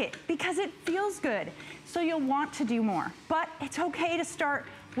like it because it feels good. So you'll want to do more. But it's okay to start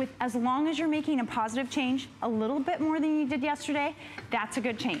with, as long as you're making a positive change, a little bit more than you did yesterday, that's a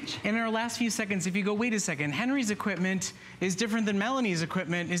good change. In our last few seconds, if you go, wait a second, Henry's equipment is different than Melanie's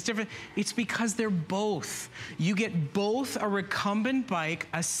equipment, is different. It's because they're both. You get both a recumbent bike,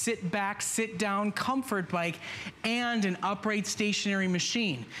 a sit back, sit down comfort bike, and an upright stationary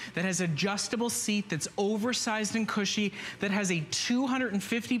machine that has adjustable seat, that's oversized and cushy, that has a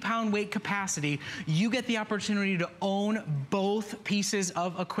 250-pound weight capacity. You get the opportunity to own both pieces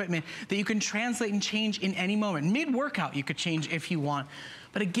of equipment that you can translate and change in any moment. Mid-workout, you could change if you want.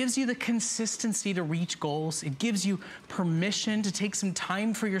 but it gives you the consistency to reach goals. It gives you permission to take some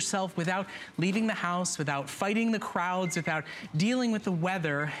time for yourself without leaving the house, without fighting the crowds, without dealing with the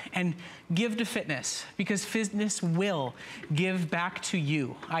weather, and give to fitness, because fitness will give back to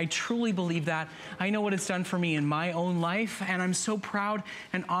you. I truly believe that. I know what it's done for me in my own life, and I'm so proud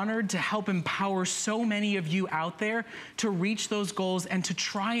and honored to help empower so many of you out there to reach those goals and to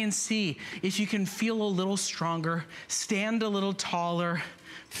try and see if you can feel a little stronger, stand a little taller,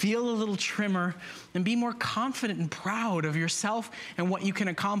 feel a little trimmer, and be more confident and proud of yourself and what you can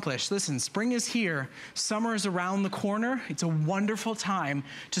accomplish. Listen, spring is here. Summer is around the corner. It's a wonderful time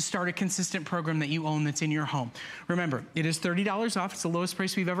to start a consistent program that you own that's in your home. Remember, it is $30 off. It's the lowest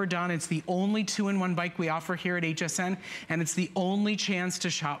price we've ever done. It's the only 2-in-1 bike we offer here at HSN, and it's the only chance to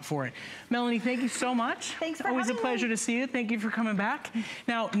shop for it. Melanie, thank you so much. Thanks for Always a having pleasure me. to see you. Thank you for coming back.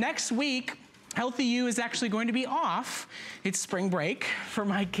 Now, next week, Healthy You is actually going to be off. It's spring break for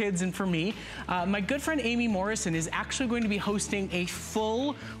my kids and for me. My good friend Amy Morrison is actually going to be hosting a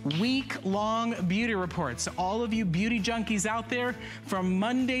full week-long beauty report. So all of you beauty junkies out there, from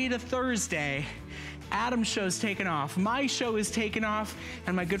Monday to Thursday, Adam's show's taken off, my show is taken off,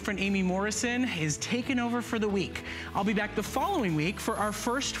 and my good friend Amy Morrison is taking over for the week. I'll be back the following week for our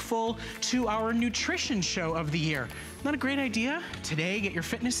first full 2-hour nutrition show of the year. Not a great idea? Today, get your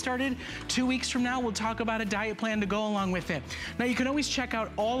fitness started. 2 weeks from now, we'll talk about a diet plan to go along with it. Now, you can always check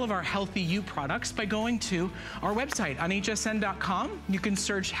out all of our Healthy You products by going to our website on hsn.com. You can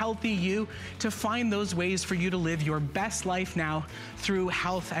search Healthy You to find those ways for you to live your best life now through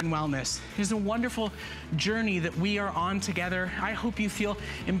health and wellness. It's a wonderful journey that we are on together. I hope you feel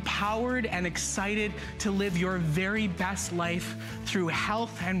empowered and excited to live your very best life through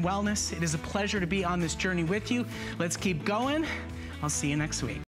health and wellness. It is a pleasure to be on this journey with you. Let's keep going. I'll see you next week.